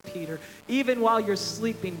see it, Peter. Even while you're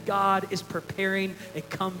sleeping, God is preparing a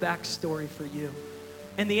comeback story for you.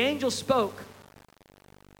 And the angel spoke,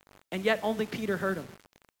 and yet only Peter heard him.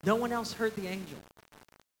 No one else heard the angel.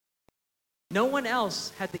 No one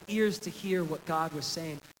else had the ears to hear what God was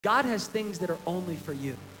saying. God has things that are only for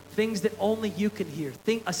you. Things that only you can hear.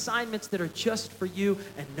 Assignments that are just for you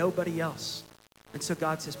and nobody else. And so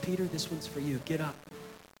God says, Peter, this one's for you. Get up.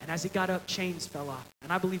 And as he got up, chains fell off.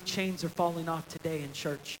 And I believe chains are falling off today in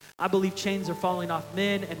church. I believe chains are falling off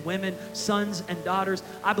men and women, sons and daughters.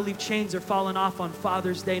 I believe chains are falling off on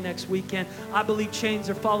Father's Day next weekend. I believe chains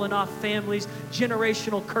are falling off families,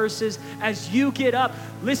 generational curses. As you get up,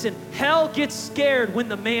 listen, hell gets scared when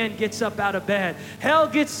the man gets up out of bed. Hell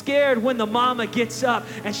gets scared when the mama gets up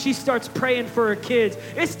and she starts praying for her kids.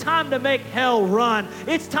 It's time to make hell run.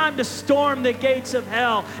 It's time to storm the gates of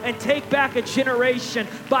hell and take back a generation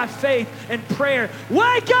by faith and prayer.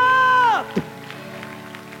 Wake up!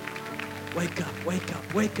 Wake up, wake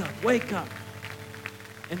up, wake up, wake up.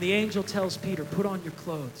 And the angel tells Peter, put on your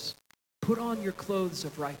clothes. Put on your clothes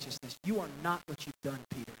of righteousness. You are not what you've done,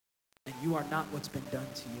 Peter, and you are not what's been done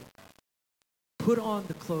to you. Put on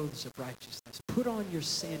the clothes of righteousness. Put on your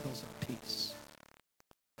sandals of peace.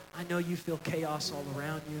 I know you feel chaos all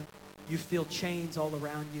around you. You feel chains all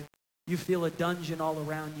around you. You feel a dungeon all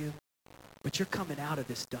around you. But you're coming out of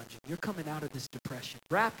this dungeon. You're coming out of this depression.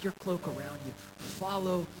 Wrap your cloak around you.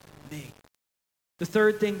 Follow me. The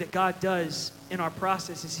third thing that God does in our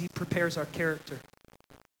process is he prepares our character.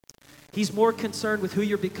 He's more concerned with who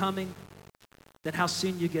you're becoming than how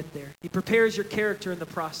soon you get there. He prepares your character in the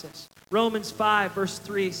process. Romans 5 verse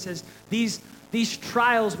 3 says, these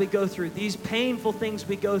trials we go through, these painful things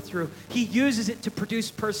we go through, he uses it to produce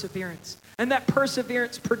perseverance. And that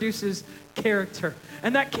perseverance produces character.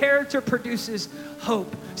 And that character produces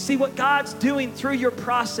hope. See what God's doing through your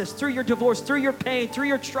process, through your divorce, through your pain, through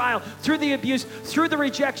your trial, through the abuse, through the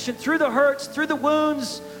rejection, through the hurts, through the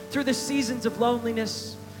wounds, through the seasons of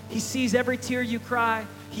loneliness. He sees every tear you cry.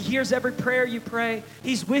 He hears every prayer you pray.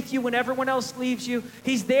 He's with you when everyone else leaves you.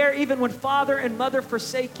 He's there even when father and mother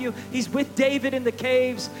forsake you. He's with David in the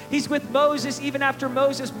caves. He's with Moses even after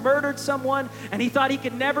Moses murdered someone and he thought he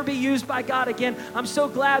could never be used by God again. I'm so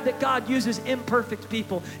glad that God uses imperfect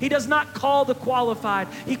people. He does not call the qualified.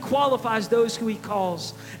 He qualifies those who he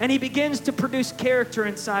calls. And he begins to produce character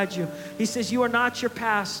inside you. He says, you are not your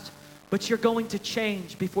past, but you're going to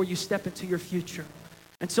change before you step into your future.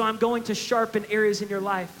 And so I'm going to sharpen areas in your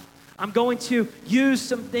life. I'm going to use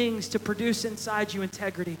some things to produce inside you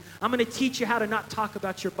integrity. I'm going to teach you how to not talk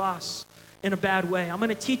about your boss in a bad way. I'm going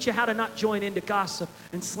to teach you how to not join into gossip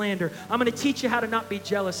and slander. I'm going to teach you how to not be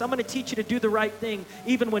jealous. I'm going to teach you to do the right thing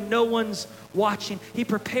even when no one's watching. He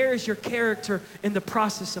prepares your character in the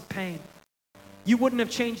process of pain. You wouldn't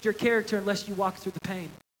have changed your character unless you walked through the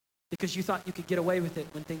pain because you thought you could get away with it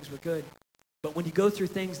when things were good. But when you go through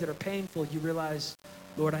things that are painful, you realize,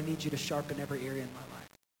 Lord, I need you to sharpen every area in my life.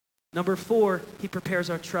 Number 4, he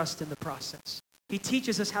prepares our trust in the process. He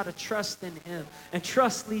teaches us how to trust in him, and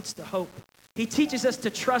trust leads to hope. He teaches us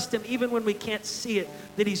to trust him even when we can't see it,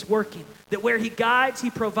 that he's working, that where he guides,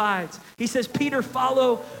 he provides. He says, Peter,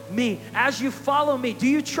 follow me. As you follow me, do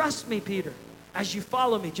you trust me, Peter? As you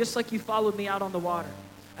follow me, just like you followed me out on the water.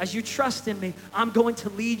 As you trust in me, I'm going to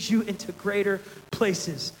lead you into greater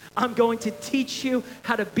places. I'm going to teach you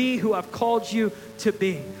how to be who I've called you to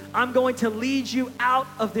be. I'm going to lead you out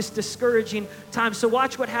of this discouraging time. So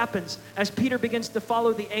watch what happens as Peter begins to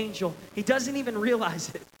follow the angel. He doesn't even realize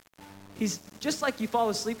it. He's just like you fall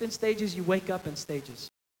asleep in stages, you wake up in stages.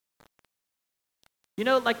 You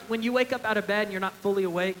know, like when you wake up out of bed and you're not fully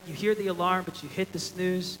awake, you hear the alarm, but you hit the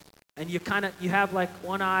snooze. And you have like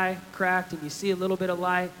one eye cracked and you see a little bit of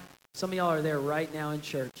light. Some of y'all are there right now in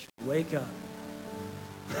church. Wake up.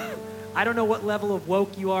 I don't know what level of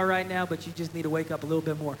woke you are right now, but you just need to wake up a little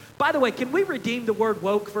bit more. By the way, can we redeem the word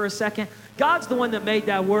woke for a second? God's the one that made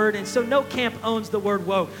that word, and so no camp owns the word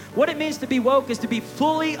woke. What it means to be woke is to be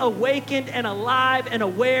fully awakened and alive and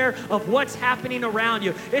aware of what's happening around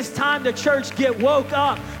you. It's time the church get woke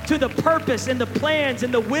up to the purpose and the plans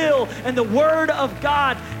and the will and the word of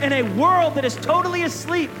God in a world that is totally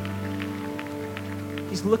asleep.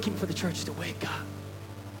 He's looking for the church to wake up.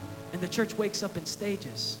 And the church wakes up in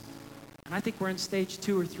stages. And I think we're in stage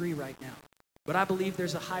 2 or 3 right now. But I believe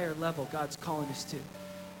there's a higher level God's calling us to.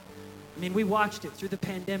 I mean, we watched it through the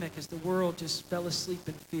pandemic as the world just fell asleep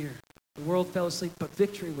in fear. The world fell asleep, but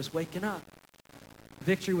victory was waking up.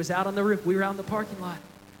 Victory was out on the roof. We were out in the parking lot.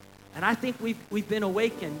 And I think we've been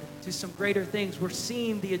awakened to some greater things. We're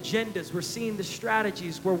seeing the agendas. We're seeing the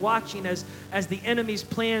strategies. We're watching as the enemy's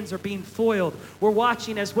plans are being foiled. We're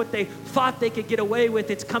watching as what they thought they could get away with,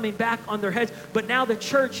 it's coming back on their heads. But now the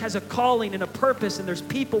church has a calling and a purpose, and there's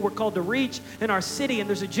people we're called to reach in our city, and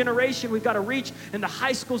there's a generation we've got to reach in the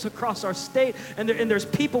high schools across our state, and there's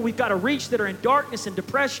people we've got to reach that are in darkness and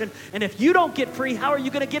depression. And if you don't get free, how are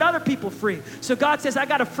you going to get other people free? So God says, I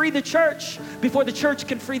got to free the church before the church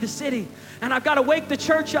can free the city. And I've got to wake the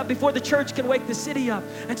church up before the church can wake the city up.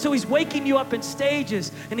 And so he's waking you up in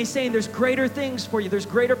stages. And he's saying there's greater things for you. There's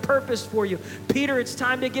greater purpose for you. Peter, it's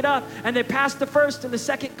time to get up. And they passed the first and the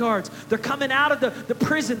second guards. They're coming out of the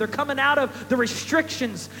prison. They're coming out of the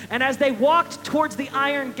restrictions. And as they walked towards the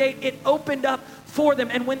iron gate, it opened up for them.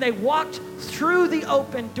 And when they walked through the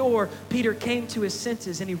open door, Peter came to his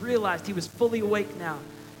senses and he realized he was fully awake now.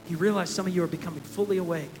 He realized some of you are becoming fully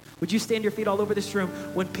awake. Would you stand your feet all over this room?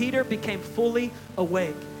 When Peter became fully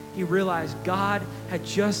awake, he realized God had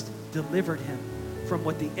just delivered him from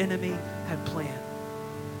what the enemy had planned.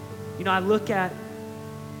 You know, I look at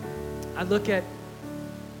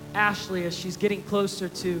Ashley as she's getting closer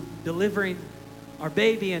to delivering our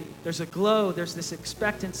baby, and there's a glow, there's this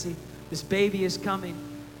expectancy. This baby is coming.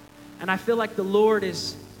 And I feel like the Lord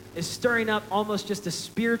is stirring up almost just a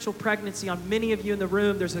spiritual pregnancy on many of you in the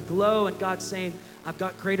room. There's a glow, and God's saying, I've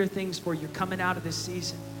got greater things for you. You're coming out of this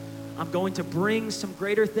season. I'm going to bring some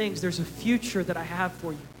greater things. There's a future that I have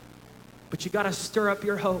for you. But you got to stir up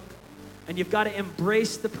your hope, and you've got to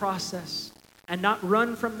embrace the process and not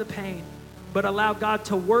run from the pain, but allow God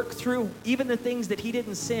to work through even the things that he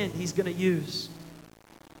didn't send, he's going to use.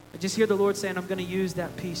 I just hear the Lord saying, I'm going to use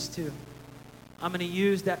that piece too. I'm going to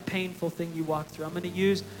use that painful thing you walk through. I'm going to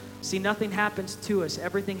use, see, nothing happens to us.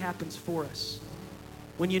 Everything happens for us.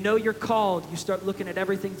 When you know you're called, you start looking at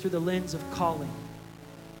everything through the lens of calling.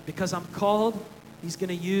 Because I'm called, he's going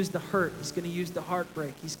to use the hurt. He's going to use the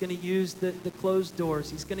heartbreak. He's going to use the closed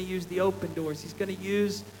doors. He's going to use the open doors. He's going to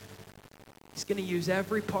use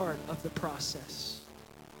every part of the process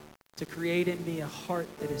to create in me a heart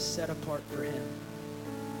that is set apart for him.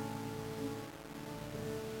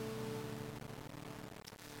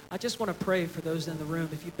 I just want to pray for those in the room.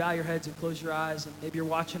 If you bow your heads and close your eyes, and maybe you're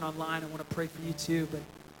watching online, I want to pray for you too. But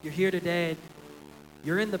you're here today, and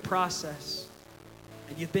you're in the process,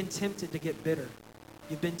 and you've been tempted to get bitter.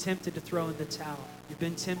 You've been tempted to throw in the towel. You've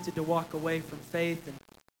been tempted to walk away from faith, and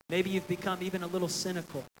maybe you've become even a little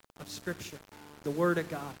cynical of Scripture, the Word of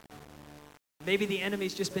God. Maybe the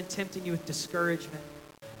enemy's just been tempting you with discouragement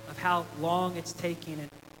of how long it's taking, and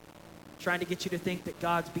trying to get you to think that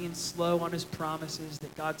God's being slow on his promises,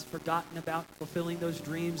 that God's forgotten about fulfilling those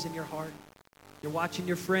dreams in your heart. You're watching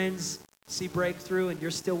your friends see breakthrough, and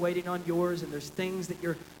you're still waiting on yours, and there's things that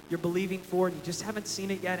you're believing for, and you just haven't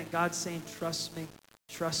seen it yet, and God's saying, trust me,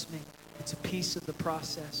 trust me. It's a piece of the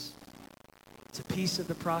process. It's a piece of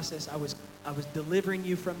the process. I was delivering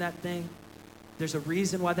you from that thing. There's a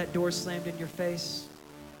reason why that door slammed in your face.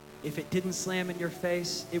 If it didn't slam in your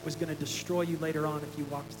face, it was going to destroy you later on if you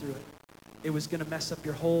walked through it. It was going to mess up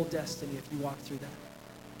your whole destiny if you walk through that.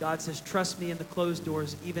 God says, trust me in the closed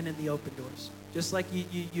doors, even in the open doors. Just like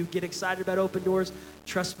you get excited about open doors,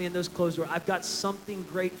 trust me in those closed doors. I've got something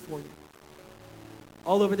great for you.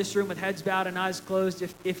 All over this room with heads bowed and eyes closed,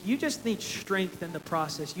 if you just need strength in the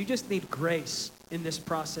process, you just need grace in this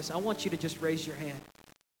process, I want you to just raise your hand.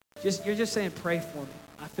 You're just saying, pray for me.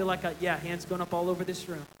 I feel like, hands going up all over this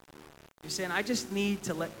room. You're saying, I just need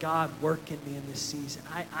to let God work in me in this season.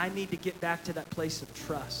 I need to get back to that place of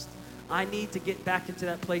trust. I need to get back into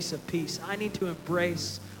that place of peace. I need to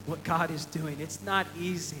embrace what God is doing. It's not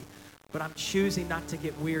easy, but I'm choosing not to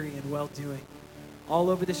get weary in well-doing.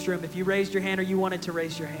 All over this room, if you raised your hand or you wanted to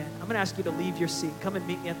raise your hand, I'm going to ask you to leave your seat. Come and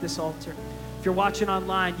meet me at this altar. If you're watching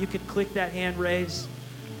online, you can click that hand raise.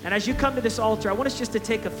 And as you come to this altar, I want us just to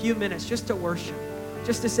take a few minutes just to worship,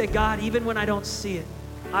 just to say, God, even when I don't see it,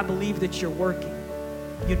 I believe that you're working.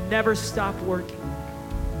 You never stop working.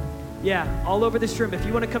 Yeah, all over this room. If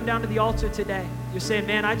you want to come down to the altar today, you're saying,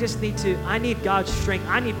 man, I need God's strength.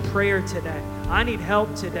 I need prayer today. I need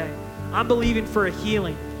help today. I'm believing for a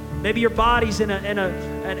healing. Maybe your body's in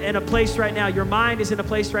a place right now. Your mind is in a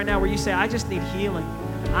place right now where you say, I just need healing.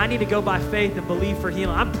 I need to go by faith and believe for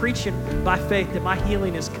healing. I'm preaching by faith that my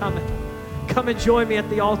healing is coming. come and join me at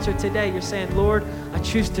the altar today. You're saying, Lord, I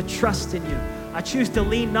choose to trust in you. I choose to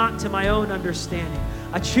lean not to my own understanding.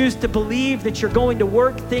 I choose to believe that you're going to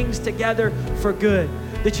work things together for good,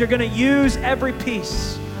 that you're going to use every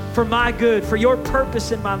piece for my good, for your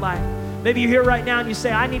purpose in my life. Maybe you're here right now and you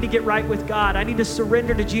say, I need to get right with God. I need to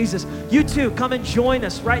surrender to Jesus. You too, come and join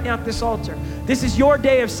us right now at this altar. This is your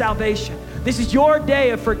day of salvation. This is your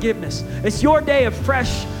day of forgiveness. It's your day of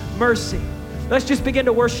fresh mercy. Let's just begin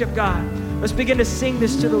to worship God. Let's begin to sing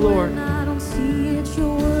this to the Lord. I don't see it,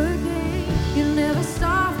 you're working. You never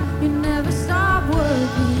stop working. You never stop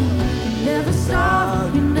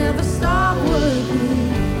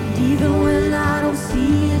working. And even when I don't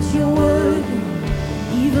see it, you're working.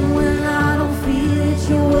 Even when I don't feel it,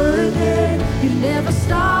 you're working. You never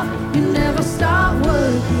stop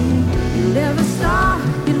working. You never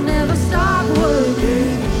stop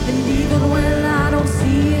working. And even when I don't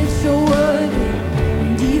see it, you're working.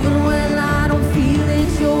 And even when I don't feel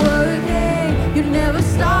it, you're working. You never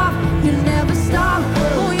stop.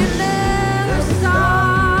 Oh, you never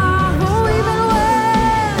stop. Oh,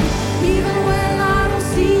 even when I don't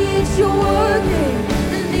see it, you're working.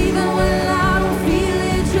 And even when I don't feel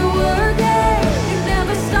it, you're working. You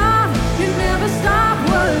never stop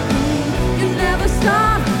working. You never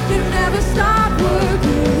stop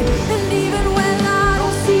working. And even when I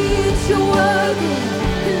don't see it, you're working.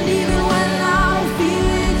 And even when I don't feel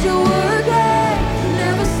it, you're working.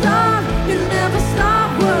 You never stop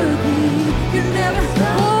working. You never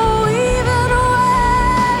stop. Oh,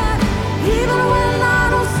 even when I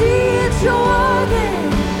don't see it, you're working.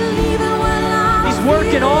 And even when I He's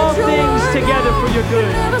working all things together for your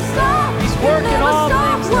good. He's working all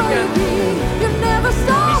things together. You never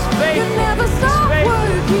stop. He's faithful. You never stop He's faithful.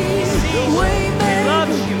 working. He sees you. He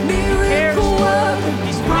loves you. He cares Miracle for you. worker,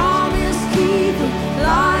 He's with you. promise keeper,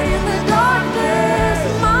 light in the darkness.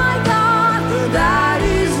 My God, that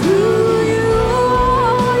is who you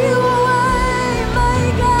are. You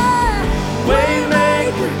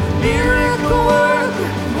waymaker, miracle worker,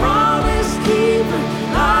 promise keeper,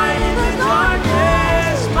 light in the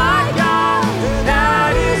darkness. My God,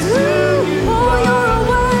 that is who you are. Oh, you're a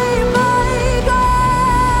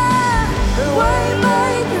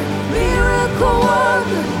waymaker, miracle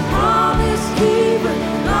worker, promise keeper,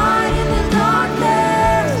 light in the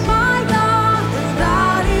darkness. My God,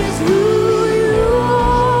 that is who you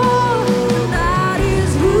are. That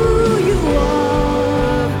is who you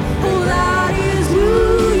are. Oh, that is who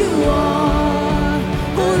you are.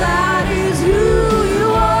 Oh, that is who you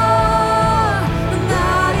are.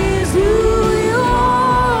 That is who you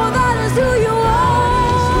are. That is who you are.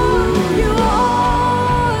 You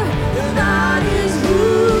are. That is who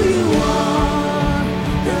you are.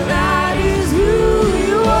 That is who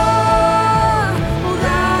you are. Oh,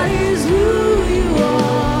 that is who you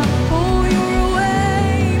are. Oh, you're a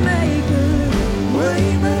waymaker,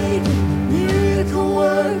 miracle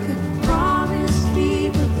worker, promise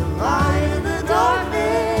keeper, light in the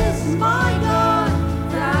darkness. My God,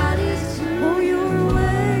 that is who. Oh, you're a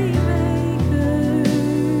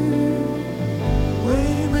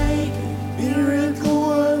waymaker, miracle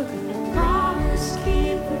worker, promise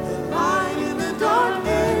keeper, light in the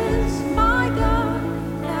darkness. My God,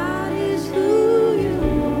 that is who you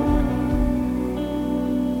are.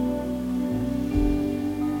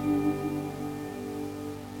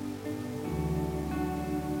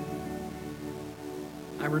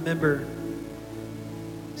 I remember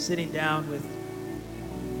sitting down with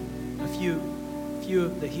a few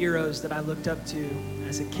of the heroes that I looked up to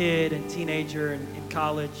as a kid and teenager and in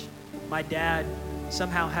college. My dad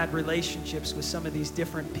somehow had relationships with some of these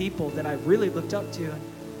different people that I really looked up to. And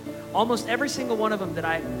almost every single one of them that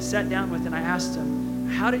I sat down with and I asked him,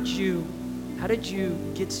 how did you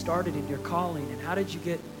get started in your calling, and how did you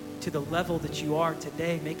get to the level that you are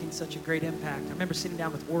today, making such a great impact? I remember sitting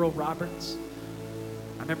down with Oral Roberts.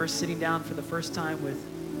 I remember sitting down for the first time with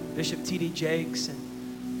Bishop T.D. Jakes, and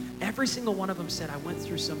every single one of them said, I went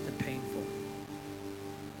through something painful.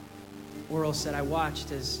 Oral said, I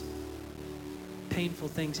watched as painful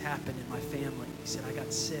things happened in my family. He said, I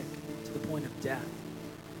got sick to the point of death,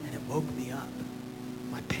 and it woke me up.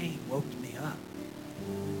 My pain woke me up.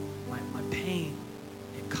 My pain,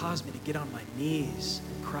 it caused me to get on my knees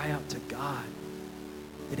and cry out to God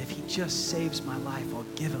that if he just saves my life, I'll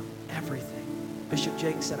give him everything. Bishop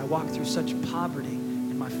Jake said, I walked through such poverty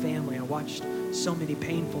in my family. I watched so many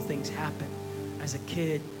painful things happen as a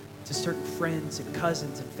kid to certain friends and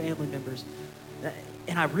cousins and family members.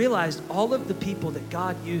 And I realized all of the people that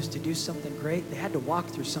God used to do something great, they had to walk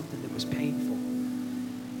through something that was painful.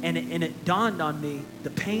 And it dawned on me, the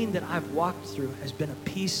pain that I've walked through has been a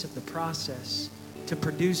piece of the process to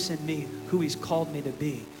produce in me who he's called me to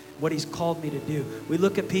be, what he's called me to do. We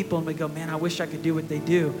look at people and we go, man, I wish I could do what they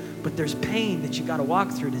do. But there's pain that you got to walk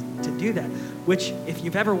through to do that, which if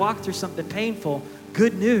you've ever walked through something painful,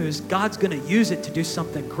 good news, God's going to use it to do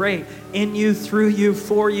something great in you, through you,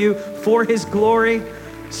 for his glory.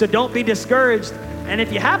 So don't be discouraged. And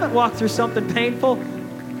if you haven't walked through something painful,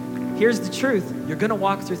 here's the truth. You're going to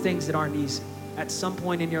walk through things that aren't easy at some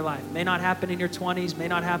point in your life. May not happen in your 20s, may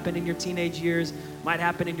not happen in your teenage years, might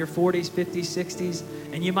happen in your 40s, 50s, 60s.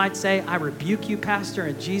 And you might say, I rebuke you, Pastor,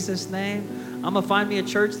 in Jesus' name. I'm going to find me a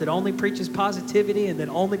church that only preaches positivity and that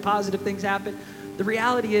only positive things happen. The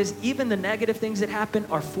reality is, even the negative things that happen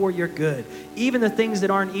are for your good. Even the things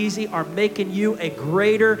that aren't easy are making you a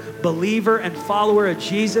greater believer and follower of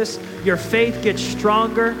Jesus. Your faith gets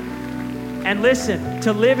stronger. And listen,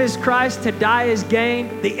 to live is Christ, to die is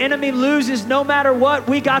gain. The enemy loses no matter what.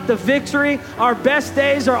 We got the victory. Our best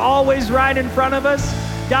days are always right in front of us.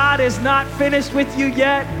 God is not finished with you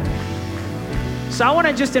yet. So I want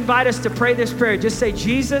to just invite us to pray this prayer. Just say,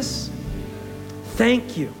 Jesus,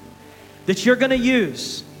 thank you that you're going to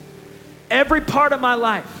use every part of my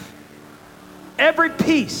life, every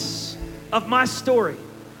piece of my story,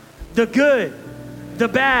 the good, the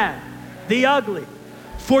bad, the ugly,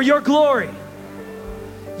 for your glory.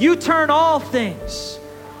 You turn all things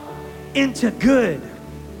into good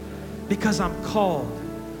because I'm called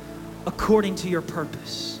according to your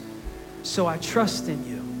purpose. So I trust in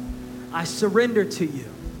you. I surrender to you.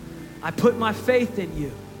 I put my faith in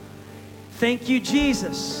you. Thank you,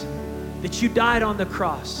 Jesus, that you died on the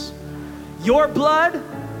cross. Your blood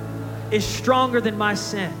is stronger than my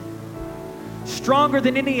sin, stronger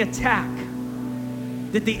than any attack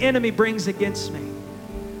that the enemy brings against me.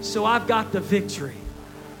 So I've got the victory.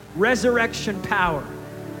 Resurrection power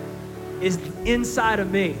is inside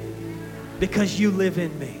of me because you live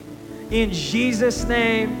in me. In Jesus'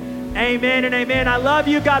 name, amen and amen. I love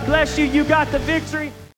you. God bless you. You got the victory.